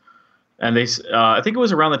situation, and I think it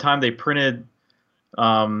was around the time they printed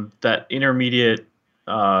that intermediate.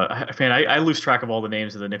 I lose track of all the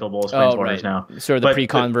names of the Nicol Bolas Planeswalkers now. Sort of the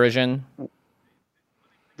pre-con version.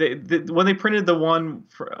 When they printed the one,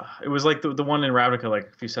 it was like the one in Ravnica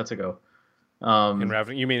like a few sets ago. In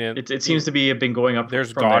Ravnica, you mean it seems to be been going up.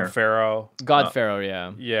 There's from God there. Pharaoh. God Pharaoh,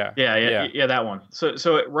 yeah, that one.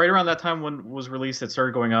 So right around that time when it was released, it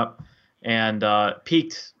started going up, and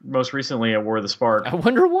peaked most recently at War of the Spark. I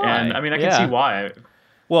wonder why. And I mean, I can see why.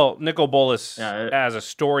 Well, Nicol Bolas as a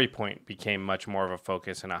story point became much more of a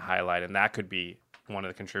focus and a highlight, and that could be one of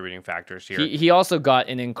the contributing factors here. He also got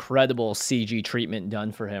an incredible CG treatment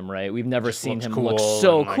done for him, right? We've never seen him look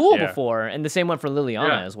so cool before, and the same one for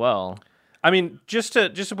Liliana as well. I mean, just to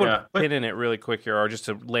put a pin in it really quick here, or just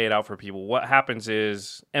to lay it out for people, what happens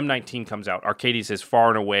is M19 comes out. Arcades is far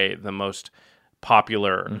and away the most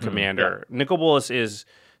popular commander. Yeah. Nicol Bolas is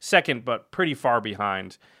second, but pretty far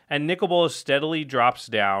behind. And Nicol Bolas steadily drops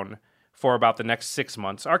down for about the next 6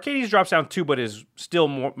 months. Arcades drops down too, but is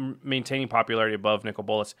still maintaining popularity above Nicol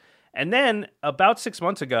Bolas. And then about 6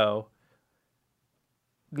 months ago,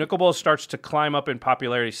 Nicol Bolas starts to climb up in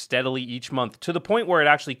popularity steadily each month to the point where it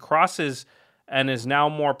actually crosses and is now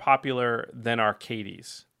more popular than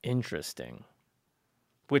Arcades. Interesting.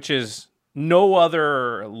 Which is no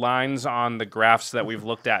other lines on the graphs that we've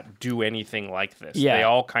looked at do anything like this. Yeah. They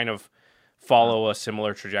all kind of follow a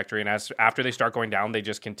similar trajectory, and after they start going down, they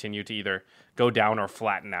just continue to either go down or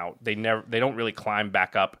flatten out. They don't really climb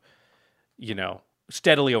back up,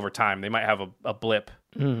 steadily over time. They might have a blip,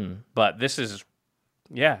 but this is.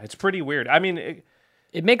 Yeah, it's pretty weird. I mean,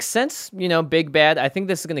 it makes sense, Big Bad. I think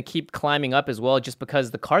this is going to keep climbing up as well, just because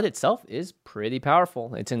the card itself is pretty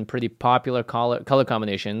powerful. It's in pretty popular color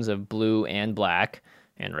combinations of blue and black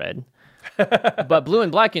and red. But blue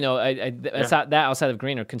and black, that outside of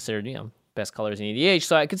green are considered, best colors in EDH.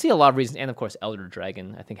 So I could see a lot of reasons, and of course, Elder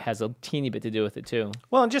Dragon I think has a teeny bit to do with it too.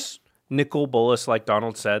 Well, and just Nicol Bolas, like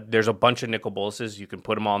Donald said, there's a bunch of Nicol Bolases. You can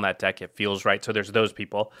put them all in that deck. It feels right. So there's those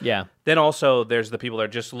people. Yeah. Then also there's the people that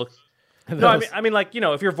just look. No, I mean, like,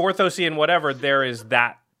 if you're Vorthosian, whatever, there is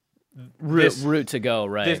that route to go,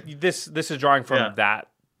 right? This is drawing from that,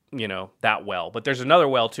 that well. But there's another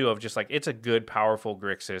well too of just like it's a good, powerful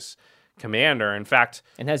Grixis commander. In fact,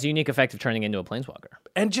 and has a unique effect of turning into a planeswalker.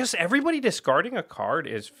 And just everybody discarding a card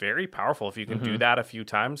is very powerful. If you can do that a few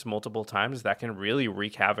times, multiple times, that can really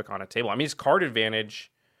wreak havoc on a table. I mean, it's card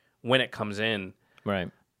advantage when it comes in.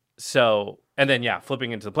 Right. So, and then,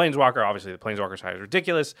 flipping into the Planeswalker, obviously the Planeswalker side is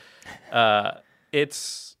ridiculous.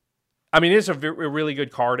 It's a really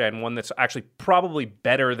good card, and one that's actually probably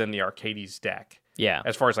better than the Arcades deck. Yeah.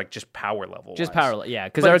 As far as like just power level. Just power, yeah.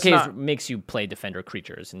 Because Arcades makes you play Defender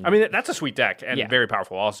creatures. And that's a sweet deck and very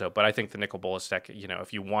powerful also. But I think the Nicol Bolas deck,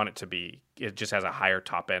 if you want it to be, it just has a higher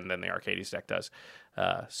top end than the Arcades deck does.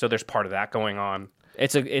 So there's part of that going on.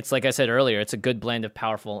 It's like I said earlier, it's a good blend of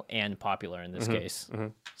powerful and popular in this case.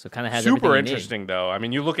 So it kind of has super interesting though. I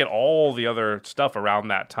mean, you look at all the other stuff around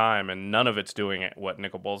that time, and none of it's doing it what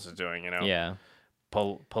Nicol Bolas is doing. Yeah.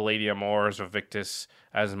 Palladium Ors, Victus,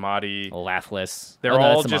 Asmati, Laughless. They're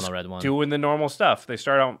all just doing the normal stuff. They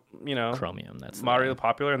start out, Chromium. That's moderately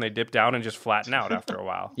popular, and they dip down and just flatten out after a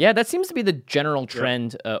while. Yeah, that seems to be the general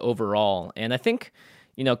trend overall. And I think,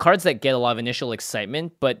 cards that get a lot of initial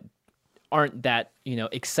excitement, but aren't that,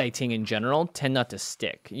 exciting in general, tend not to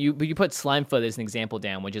stick. You put Slimefoot as an example,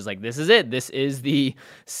 Dan, which is like, this is it. This is the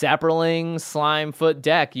Saproling Slimefoot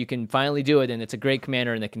deck. You can finally do it, and it's a great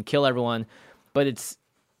commander, and it can kill everyone. But it's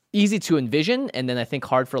easy to envision, and then I think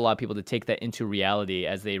hard for a lot of people to take that into reality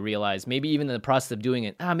as they realize maybe even in the process of doing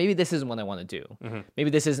it, maybe this isn't what I want to do. Maybe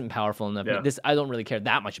this isn't powerful enough. Yeah. I don't really care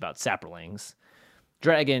that much about Saprolings.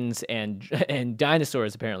 Dragons and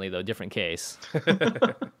dinosaurs, apparently, though, different case.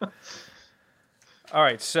 All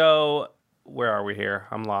right, so where are we here?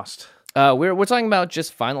 I'm lost. We're talking about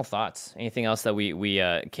just final thoughts. Anything else that we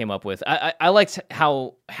came up with? I liked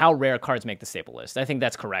how rare cards make the staple list. I think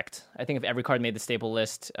that's correct. I think if every card made the staple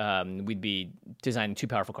list, we'd be designing too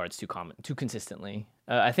powerful cards too consistently.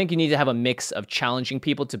 I think you need to have a mix of challenging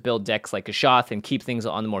people to build decks like Kashath and keep things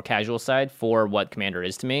on the more casual side for what Commander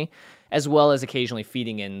is to me, as well as occasionally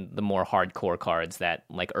feeding in the more hardcore cards that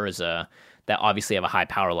like Urza, that obviously have a high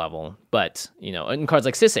power level, but, and cards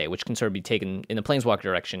like Sisay, which can sort of be taken in a Planeswalker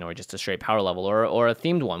direction or just a straight power level, or a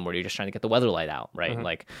themed one where you're just trying to get the Weatherlight out, right?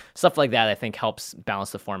 Like, stuff like that, I think, helps balance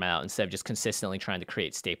the format out instead of just consistently trying to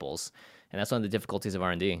create staples. And that's one of the difficulties of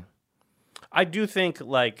R&D. I do think,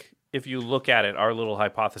 like, if you look at it, our little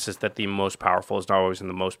hypothesis that the most powerful is not always in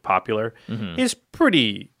the most popular is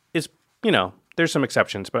pretty there's some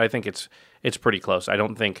exceptions, but I think it's pretty close. I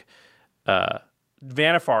don't think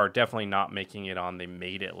Vannifar definitely not making it on the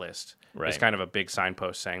made it list is kind of a big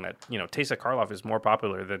signpost saying that, Teysa Karlov is more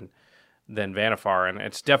popular than Vannifar, and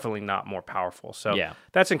it's definitely not more powerful. So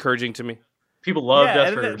that's encouraging to me. People love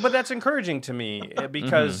Death Raiders. But that's encouraging to me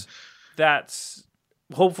because that's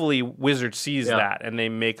hopefully Wizards sees that and they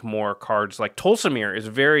make more cards. Like Tolsimir is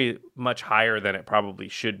very much higher than it probably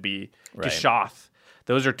should be. Right. Gishath,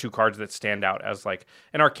 those are two cards that stand out as like,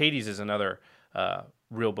 and Arcades is another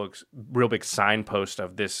real big signpost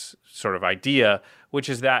of this sort of idea, which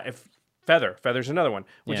is that if Feather's another one,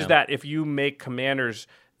 which is that if you make commanders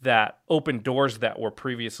that open doors that were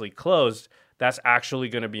previously closed, that's actually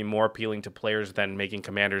going to be more appealing to players than making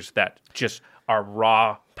commanders that just are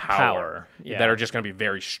raw power. That are just going to be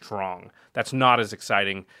very strong. That's not as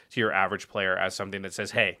exciting to your average player as something that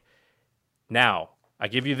says, hey, now I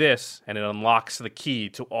give you this, and it unlocks the key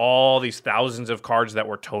to all these thousands of cards that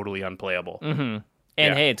were totally unplayable. Mm-hmm.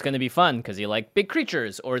 And hey, it's going to be fun because you like big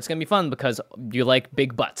creatures, or it's going to be fun because you like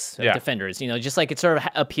big butts, defenders. Just like it sort of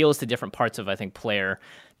appeals to different parts of, I think, player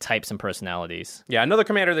types and personalities. Yeah, another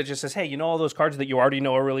commander that just says, hey, all those cards that you already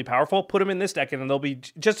know are really powerful, put them in this deck and they'll be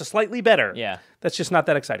just a slightly better. Yeah. That's just not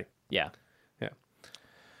that exciting. Yeah.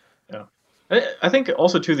 I think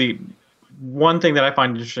also, too, the one thing that I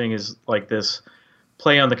find interesting is like this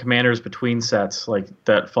play on the commanders between sets, like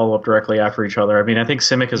that follow up directly after each other. I mean, I think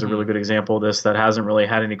Simic is a really good example of this that hasn't really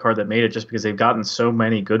had any card that made it just because they've gotten so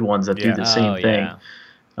many good ones that do the same thing.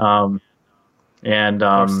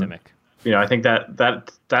 Simic. I think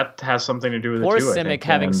that has something to do with it too. Simic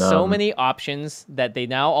having so many options that they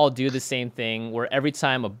now all do the same thing, where every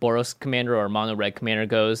time a Boros commander or a mono red commander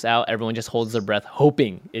goes out, everyone just holds their breath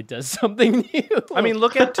hoping it does something new. I mean,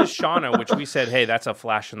 look at Tishana, which we said, hey, that's a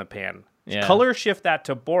flash in the pan. Yeah. Color shift that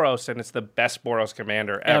to Boros, and it's the best Boros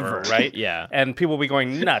commander ever, right? Yeah. And people will be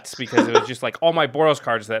going nuts because it was just like all my Boros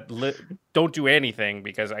cards that don't do anything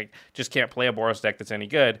because I just can't play a Boros deck that's any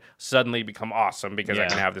good suddenly become awesome because I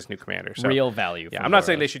can have this new commander. So, real value. Yeah, I'm not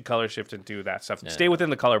saying they should color shift and do that stuff. Stay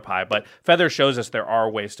within the color pie, but Feather shows us there are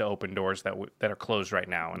ways to open doors that are closed right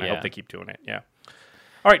now, and I hope they keep doing it. Yeah.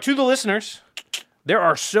 All right, to the listeners, there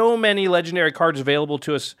are so many legendary cards available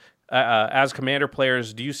to us. As Commander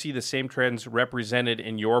players, do you see the same trends represented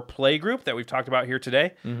in your play group that we've talked about here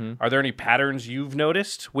today? Mm-hmm. Are there any patterns you've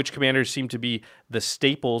noticed? Which commanders seem to be the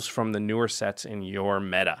staples from the newer sets in your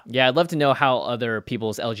meta? Yeah, I'd love to know how other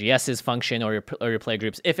people's LGSs function or your play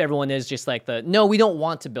groups. If everyone is just like no, we don't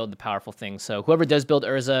want to build the powerful thing. So whoever does build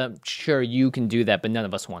Urza, sure, you can do that, but none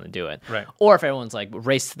of us want to do it. Right. Or if everyone's like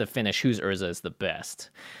race to the finish, whose Urza is the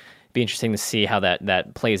best? Be interesting to see how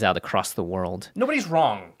that plays out across the world. Nobody's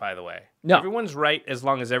wrong, by the way. No. Everyone's right as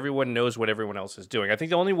long as everyone knows what everyone else is doing. I think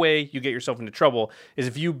the only way you get yourself into trouble is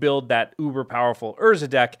if you build that uber powerful Urza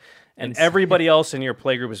deck and everybody else in your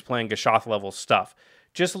playgroup is playing Gishath level stuff.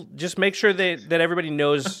 Just make sure that everybody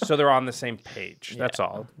knows so they're on the same page. That's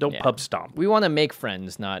all. Don't pub stomp. We want to make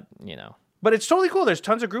friends, not. But it's totally cool. There's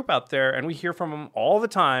tons of group out there, and we hear from them all the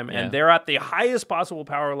time, and they're at the highest possible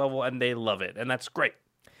power level, and they love it, and that's great.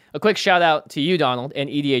 A quick shout out to you, Donald, and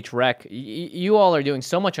EDH Rec. You all are doing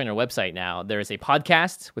so much on your website now. There's a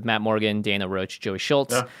podcast with Matt Morgan, Dana Roach, Joey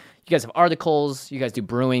Schultz. Yeah. You guys have articles. You guys do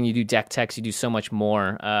brewing. You do deck techs. You do so much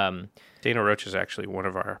more. Dana Roach is actually one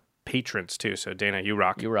of our patrons, too. So, Dana, you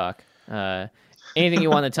rock. You rock. Anything you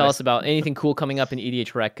want to tell us about anything cool coming up in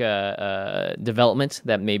EDH Rec development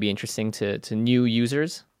that may be interesting to new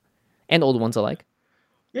users and old ones alike?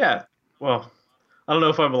 Yeah. Well, I don't know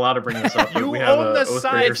if I'm allowed to bring this up. You we have own the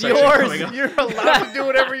site. It's yours. You're allowed to do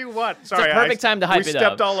whatever you want. Sorry, it's a perfect time to hype it up. We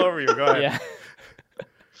stepped all over you. Go ahead.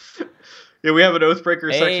 Yeah, we have an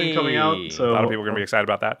Oathbreaker section coming out. So a lot of people are going to be excited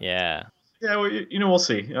about that. Yeah. Yeah, well, we'll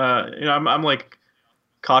see. I'm like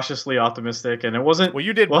cautiously optimistic, and it wasn't. Well,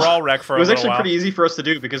 you did Brawl Rec for a little while. It was actually pretty easy for us to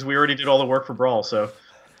do because we already did all the work for Brawl. So,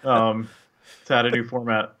 to add a new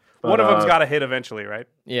format. But, one of them's got to hit eventually, right?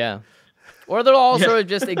 Yeah. Or they'll all sort of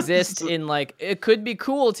just exist in it could be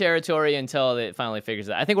cool territory until it finally figures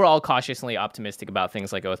it out. I think we're all cautiously optimistic about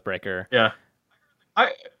things like Oathbreaker. Yeah. I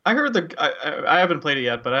heard I haven't played it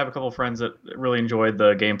yet, but I have a couple of friends that really enjoyed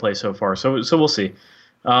the gameplay so far. So we'll see.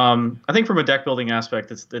 I think from a deck building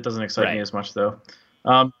aspect, it doesn't excite me as much though.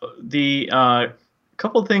 The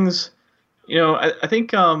couple of things, I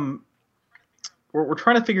think we're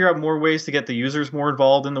trying to figure out more ways to get the users more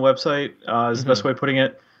involved in the website. Is the best way of putting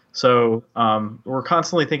it. So we're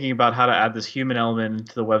constantly thinking about how to add this human element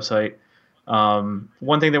to the website.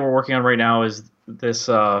 One thing that we're working on right now is this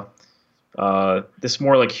this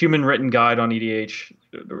more like human written guide on EDH.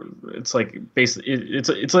 It's like basically it's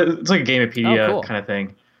like a Gamepedia kind of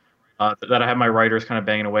thing. that I have my writers kind of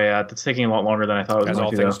banging away at. That's taking a lot longer than I thought it was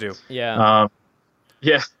going to. As all things do. Yeah.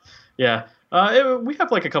 Yeah. We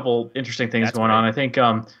have like a couple interesting things going on. I think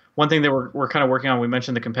one thing that we're kind of working on, we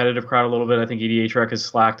mentioned the competitive crowd a little bit. I think EDH Rec has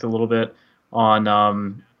slacked a little bit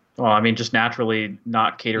on, just naturally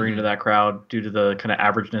not catering to that crowd due to the kind of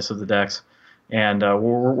averageness of the decks. And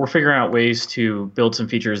we're figuring out ways to build some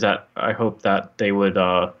features that I hope that they would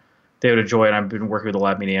enjoy, and I've been working with the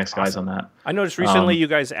Lab Meeting X guys on that. I noticed recently you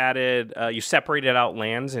guys added, you separated out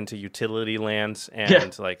lands into utility lands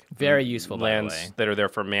and like very useful lands by the way. that are there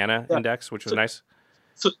for mana index, which was nice.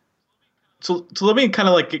 So let me kind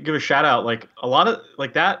of like give a shout out. Like a lot of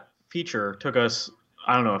like that feature took us,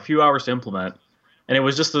 I don't know, a few hours to implement. And it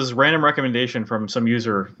was just this random recommendation from some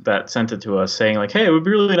user that sent it to us saying like, hey, it would be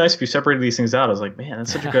really nice if you separated these things out. I was like, man,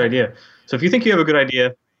 that's such a good idea. So if you think you have a good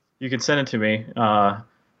idea, you can send it to me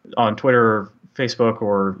on Twitter or Facebook,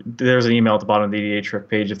 or there's an email at the bottom of the EDH Rec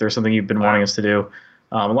page if there's something you've been wanting us to do.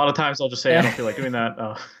 A lot of times I'll just say I don't feel like doing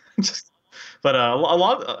that. But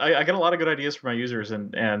I get a lot of good ideas from my users,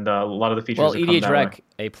 and a lot of the features. Well, that come EDH that Rec, way.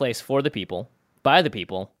 a place for the people, by the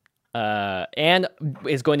people, and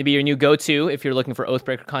is going to be your new go-to if you're looking for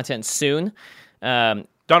Oathbreaker content soon.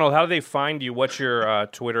 Donald, how do they find you? What's your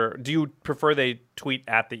Twitter? Do you prefer they tweet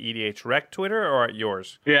at the EDH Rec Twitter or at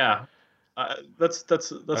yours? Yeah, that's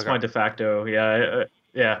Okay. my de facto. Yeah.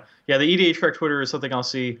 The EDH Rec Twitter is something I'll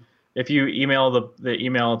see. If you email the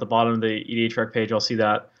email at the bottom of the EDH Rec page, I'll see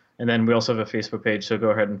that. And then we also have a Facebook page, so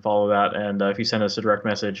go ahead and follow that. And if you send us a direct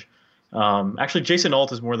message, actually Jason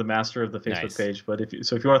Alt is more the master of the Facebook page. But if you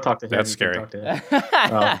want to talk to him, That's scary. Can talk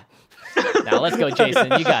to him. Now let's go,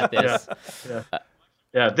 Jason. You got this.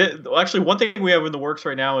 Actually, one thing we have in the works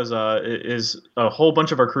right now is a whole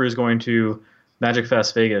bunch of our crew is going to Magic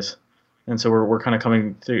Fest Vegas, and so we're kind of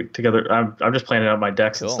coming together. I'm just planning out my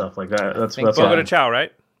decks and stuff like that. That's Fogo de Chao,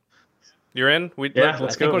 right? You're in? Let's I go.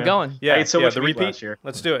 think we're going. Yeah, I ate so much the meat repeat. last year.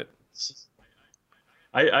 Let's do it.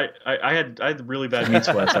 I had really bad meat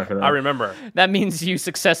sweats after that. I remember. That means you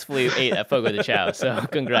successfully ate at Fogo de Chao, so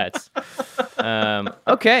congrats.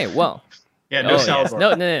 Okay, well. Yeah, no salad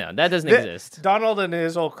bar. No, that doesn't exist. Donald and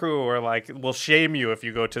his whole crew are like, will shame you if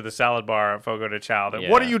you go to the salad bar at Fogo de Chao.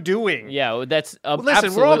 What are you doing? Yeah, well, that's Listen,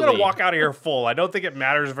 absolutely. we're all going to walk out of here full. I don't think it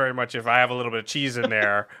matters very much if I have a little bit of cheese in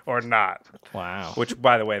there or not. Wow. Which,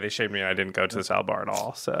 by the way, they shamed me and I didn't go to the salad bar at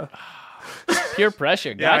all. So Peer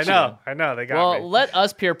pressure. yeah, Gotcha. I know. They got Well, me. let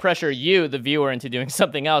us peer pressure you, the viewer, into doing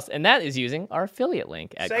something else, and that is using our affiliate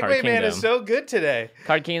link at Card Segway Kingdom. Man is so good today.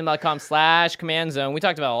 CardKingdom.com/Command Zone. We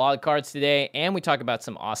talked about a lot of cards today, and we talked about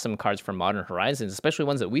some awesome cards from Modern Horizons, especially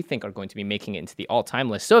ones that we think are going to be making it into the all-time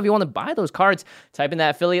list. So if you want to buy those cards, type in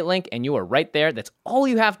that affiliate link, and you are right there. That's all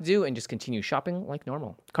you have to do, and just continue shopping like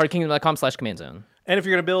normal. CardKingdom.com/Command Zone. And if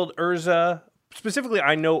you're going to build Urza, specifically,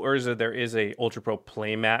 I know Urza, there is a Ultra Pro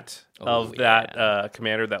playmat of that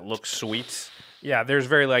commander that looks sweet. Yeah, there's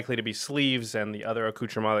very likely to be sleeves and the other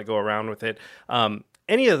accoutrements that go around with it.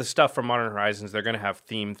 Any of the stuff from Modern Horizons, they're going to have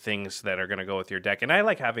themed things that are going to go with your deck. And I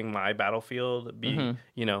like having my battlefield be,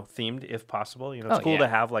 themed if possible. It's cool to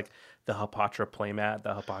have like the Hapatra playmat,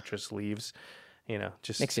 the Hapatra sleeves.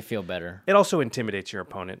 Just makes you feel better. It also intimidates your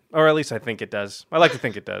opponent, or at least I think it does. I like to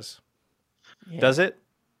think it does. Yeah. Does it?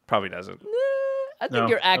 Probably doesn't. I think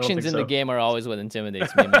your actions in the game are always what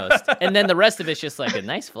intimidates me most. And then the rest of it's just like a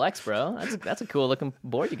nice flex, bro. That's a cool looking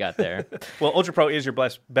board you got there. Well, Ultra Pro is your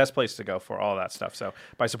best place to go for all that stuff. So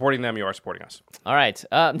by supporting them, you are supporting us. All right.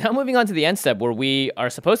 Now moving on to the end step where we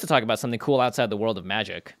are supposed to talk about something cool outside the world of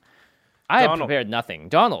Magic. I have prepared nothing.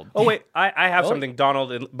 Donald. Oh, wait. I have something,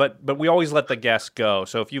 Donald, but we always let the guests go.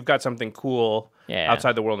 So if you've got something cool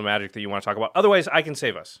outside the world of Magic that you want to talk about, otherwise I can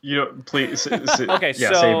save us. Please. Okay,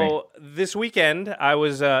 save me. This weekend I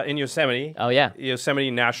was in Yosemite. Oh, yeah.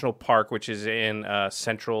 Yosemite National Park, which is in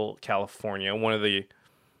Central California, one of the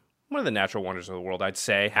natural wonders of the world, I'd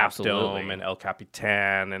say. Half Dome and El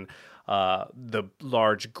Capitan and the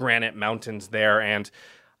large granite mountains there. And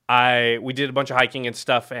we did a bunch of hiking and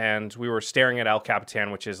stuff, and we were staring at El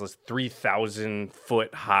Capitan, which is this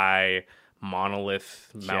 3,000-foot high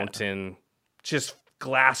monolith mountain, just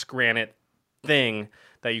glass granite thing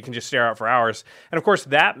that you can just stare at for hours. And of course,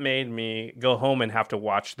 that made me go home and have to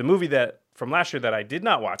watch the movie from last year that I did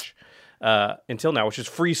not watch until now, which is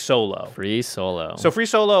Free Solo. Free Solo. So Free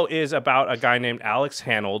Solo is about a guy named Alex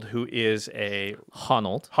Honnold, who is a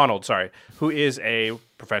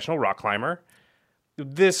professional rock climber.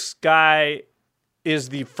 This guy is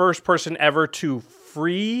the first person ever to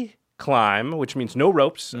free climb, which means no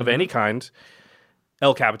ropes of any kind,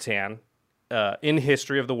 El Capitan in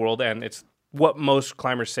history of the world. And it's what most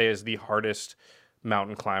climbers say is the hardest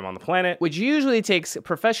mountain climb on the planet. Which usually takes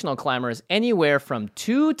professional climbers anywhere from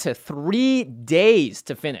 2 to 3 days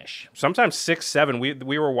to finish. Sometimes 6, 7.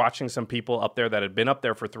 We were watching some people up there that had been up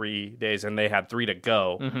there for 3 days, and they had 3 to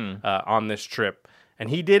go on this trip. And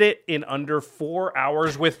he did it in under 4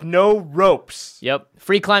 hours with no ropes. Yep.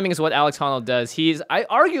 Free climbing is what Alex Honnold does.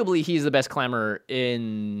 Arguably, he's the best climber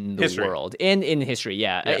in the world. In history,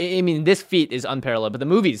 yeah. I mean, this feat is unparalleled, but the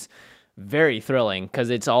movie's very thrilling because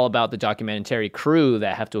it's all about the documentary crew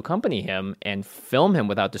that have to accompany him and film him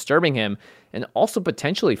without disturbing him, and also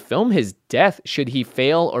potentially film his death should he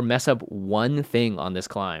fail or mess up one thing on this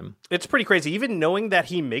climb. It's pretty crazy. Even knowing that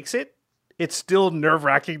he makes it, it's still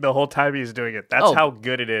nerve-wracking the whole time he's doing it. That's how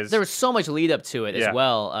good it is. There was so much lead up to it as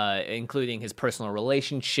well, including his personal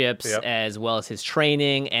relationships, as well as his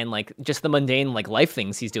training, and like just the mundane like life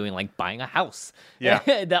things he's doing, like buying a house. Yeah,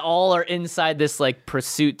 that all are inside this like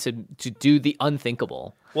pursuit to do the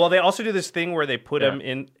unthinkable. Well, they also do this thing where they put him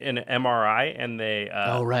in an MRI and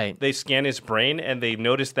they scan his brain, and they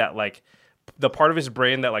notice that like the part of his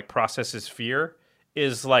brain that like processes fear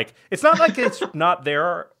is like, it's not like it's not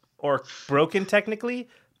there or broken technically,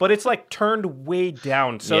 but it's like turned way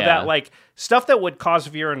down so that like stuff that would cause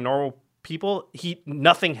fear in normal people,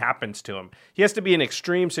 nothing happens to him. He has to be in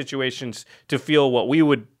extreme situations to feel what we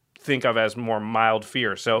would think of as more mild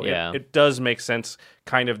fear. So it does make sense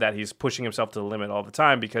kind of that he's pushing himself to the limit all the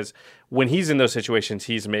time, because when he's in those situations,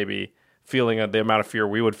 he's maybe feeling the amount of fear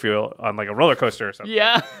we would feel on like a roller coaster or something.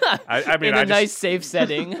 Yeah. I mean, in a nice safe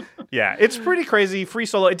setting. Yeah, it's pretty crazy. Free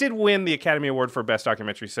Solo, it did win the Academy Award for Best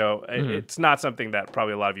Documentary, so it's not something that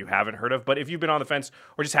probably a lot of you haven't heard of. But if you've been on the fence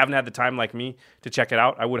or just haven't had the time like me to check it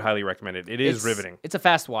out, I would highly recommend it. It's riveting. It's a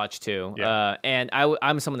fast watch too. Yeah. And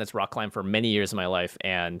I'm someone that's rock climbed for many years of my life.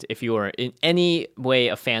 And if you are in any way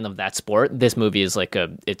a fan of that sport, this movie is like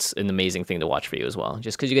it's an amazing thing to watch for you as well.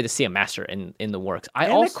 Just because you get to see a master in the works.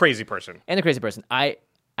 A crazy person. I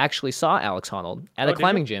actually saw Alex Honnold at a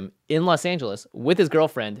climbing gym in Los Angeles with his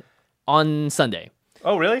girlfriend on Sunday.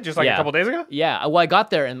 Oh, really? Just like a couple days ago? Yeah. Well, I got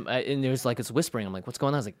there and there was like this whispering. I'm like, what's going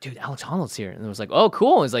on? I was like, dude, Alex Honnold's here. And it was like, oh,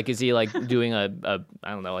 cool. It's like, is he like doing I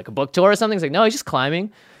don't know, like a book tour or something? He's like, no, he's just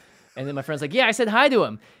climbing. And then my friend's like, yeah, I said hi to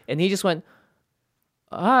him. And he just went,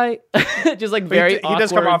 hi. Just like very awkward. He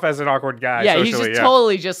does come off as an awkward guy. Yeah, socially, he's just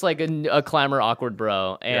totally just like a climber awkward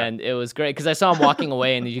bro. And it was great because I saw him walking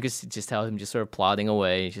away and you could just tell him just sort of plodding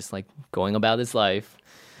away, just like going about his life.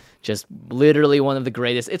 Just literally one of the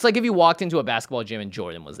greatest. It's like if you walked into a basketball gym and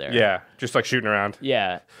Jordan was there. Yeah, just like shooting around.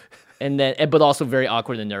 Yeah. And then, but also very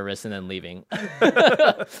awkward and nervous and then leaving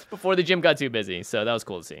before the gym got too busy. So that was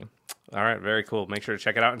cool to see. All right, very cool. Make sure to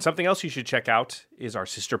check it out. And something else you should check out is our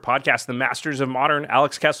sister podcast, The Masters of Modern.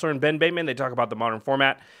 Alex Kessler and Ben Bateman, they talk about the modern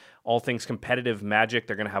format, all things competitive Magic.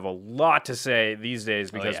 They're going to have a lot to say these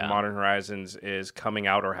days because Modern Horizons is coming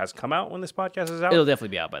out or has come out when this podcast is out. It'll definitely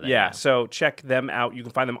be out by then. Yeah, so check them out. You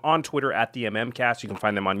can find them on Twitter at the MMcast. You can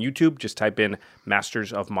find them on YouTube. Just type in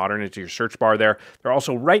Masters of Modern into your search bar there. They're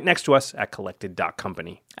also right next to us at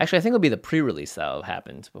collected.company. Actually, I think it'll be the pre-release that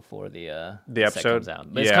happened before the episode comes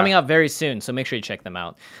out. But it's coming out very soon, so make sure you check them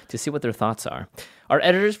out to see what their thoughts are. Our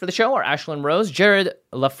editors for the show are Ashlyn Rose, Jared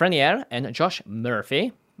Lafreniere, and Josh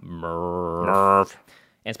Murphy. Murph.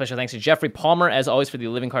 And special thanks to Jeffrey Palmer, as always, for the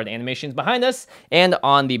Living Card animations behind us. And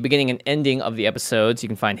on the beginning and ending of the episodes, you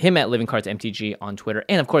can find him at Living Cards MTG on Twitter.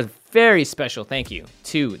 And, of course, very special thank you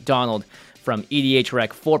to Donald from EDH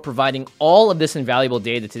Rec for providing all of this invaluable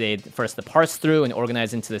data today for us to parse through and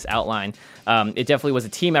organize into this outline. It definitely was a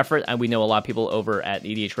team effort, and we know a lot of people over at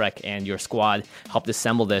EDH Rec and your squad helped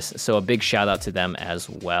assemble this, so a big shout out to them as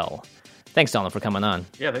well. Thanks, Donald, for coming on.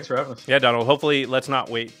 Yeah, thanks for having us. Yeah, Donald, hopefully let's not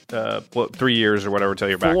wait 3 years or whatever till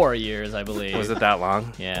you're back. 4 years, I believe. Was it that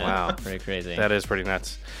long? Yeah. Wow. Pretty crazy. That is pretty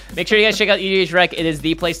nuts. Make sure you guys check out EDH Rec. It is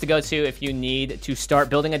the place to go to if you need to start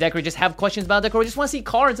building a deck or you just have questions about a deck or just want to see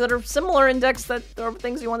cards that are similar in decks that are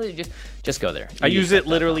things you want to do. Just go there. I use it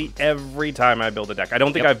literally every time I build a deck. I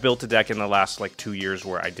don't think I've built a deck in the last 2 years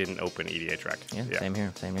where I didn't open EDH Rec. Yeah, same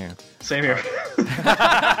here. Same here.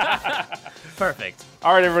 Perfect.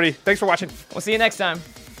 All right, everybody. Thanks for watching. We'll see you next time.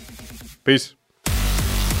 Peace.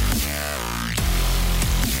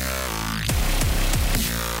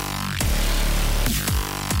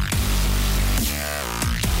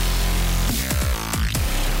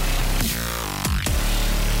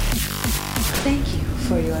 Thank you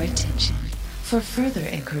for your attention. For further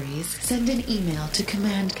inquiries, send an email to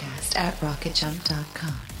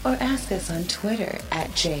commandcast@rocketjump.com or ask us on Twitter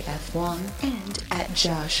 @JFWong and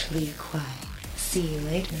 @JoshLeeQuai. See you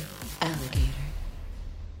later, alligator.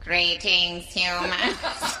 Greetings, humans.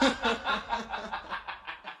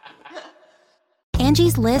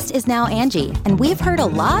 Angie's List is now Angie, and we've heard a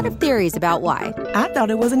lot of theories about why. I thought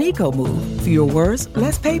it was an eco move. Fewer words,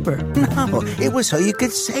 less paper. No, it was so you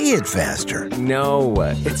could say it faster. No,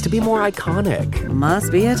 it's to be more iconic. Must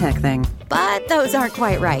be a tech thing. But those aren't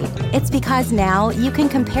quite right. It's because now you can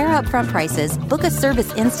compare upfront prices, book a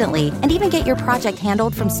service instantly, and even get your project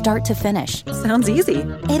handled from start to finish. Sounds easy.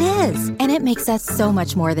 It is, and it makes us so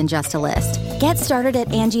much more than just a list. Get started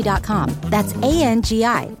at Angie.com. That's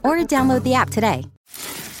ANGI, or download the app today.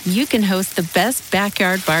 You can host the best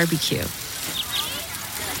backyard barbecue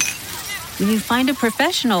when you find a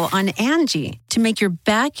professional on Angie to make your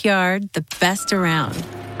backyard the best around.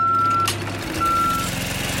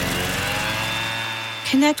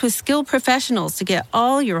 Connect with skilled professionals to get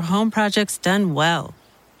all your home projects done well.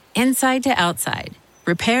 Inside to outside,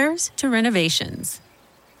 repairs to renovations.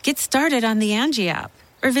 Get started on the Angie app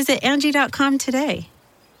or visit Angie.com today.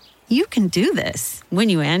 You can do this when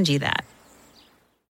you Angie that.